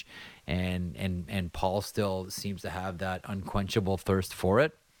bench. And Paul still seems to have that unquenchable thirst for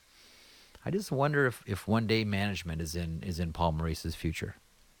it. I just wonder if one day management is in Paul Maurice's future.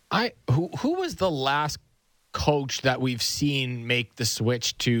 Who was the last coach that we've seen make the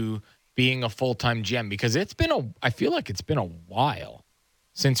switch to being a full-time GM? Because I feel like it's been a while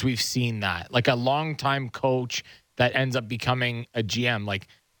since we've seen that. Like, a long-time coach that ends up becoming a GM. Like,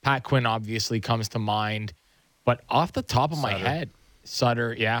 Pat Quinn obviously comes to mind, but off the top of my head,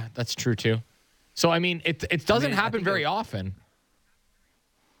 Sutter, yeah, that's true too. So, I mean, it doesn't happen very often.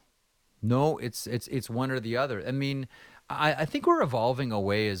 No, it's one or the other. I mean, I think we're evolving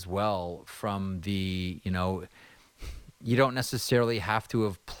away as well from the, you don't necessarily have to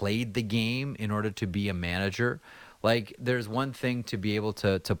have played the game in order to be a manager. Like, there's one thing to be able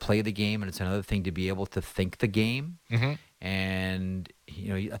to play the game, and it's another thing to be able to think the game. And,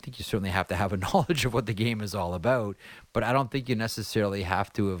 I think you certainly have to have a knowledge of what the game is all about, but I don't think you necessarily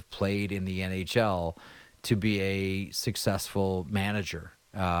have to have played in the NHL to be a successful manager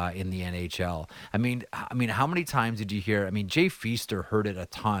in the NHL. I mean, how many times did you hear? I mean, Jay Feaster heard it a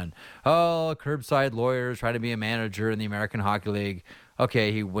ton. Oh, curbside lawyers trying to be a manager in the American Hockey League.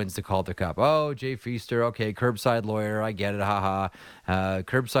 Okay, he wins the Calder Cup. Oh, Jay Feaster. Okay, curbside lawyer. I get it. Haha.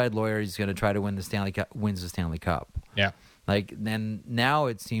 Curbside lawyer. He's going to try to win the Stanley Cup. Wins the Stanley Cup. Yeah. Like, then now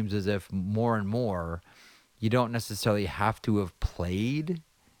it seems as if more and more you don't necessarily have to have played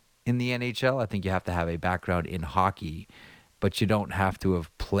in the NHL. I think you have to have a background in hockey, but you don't have to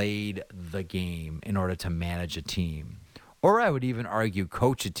have played the game in order to manage a team or I would even argue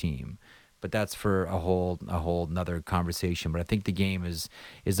coach a team. But that's for a whole another conversation. But I think the game is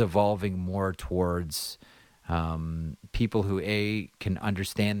evolving more towards people who can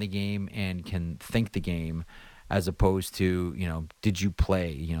understand the game and can think the game, as opposed to, did you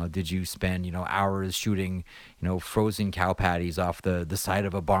play? Did you spend, hours shooting, frozen cow patties off the side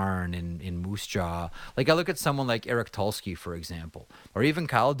of a barn in Moose Jaw? Like, I look at someone like Eric Tulsky, for example, or even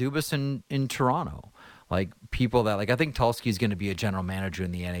Kyle Dubas in Toronto. Like, people that, I think Tulsky is going to be a general manager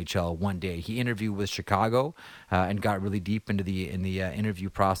in the NHL one day. He interviewed with Chicago and got really deep into the interview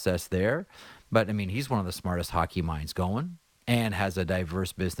process there. But, I mean, he's one of the smartest hockey minds going and has a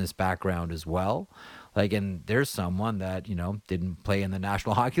diverse business background as well. And there's someone that, didn't play in the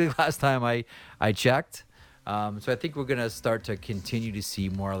National Hockey League last time I checked. So I think we're going to start to continue to see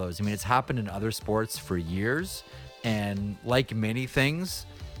more of those. I mean, it's happened in other sports for years. And like many things,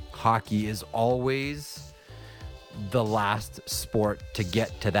 hockey is always the last sport to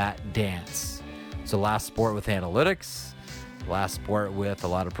get to that dance. It's the last sport with analytics, last sport with a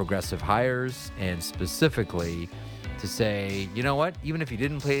lot of progressive hires, and specifically to say, you know what, even if you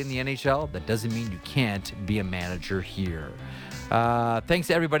didn't play in the NHL, that doesn't mean you can't be a manager here. Thanks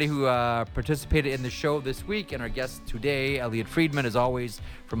to everybody who participated in the show this week, and our guest today, Elliot Friedman, as always,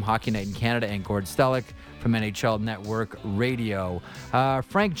 from Hockey Night in Canada, and Gord Stellick from NHL Network Radio.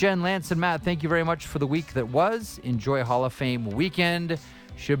 Frank, Jen, Lance, and Matt, thank you very much for the week that was. Enjoy Hall of Fame weekend.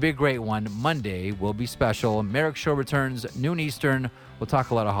 Should be a great one. Monday will be special. Merrick Show returns noon Eastern. We'll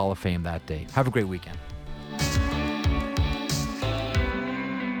talk a lot of Hall of Fame that day. Have a great weekend.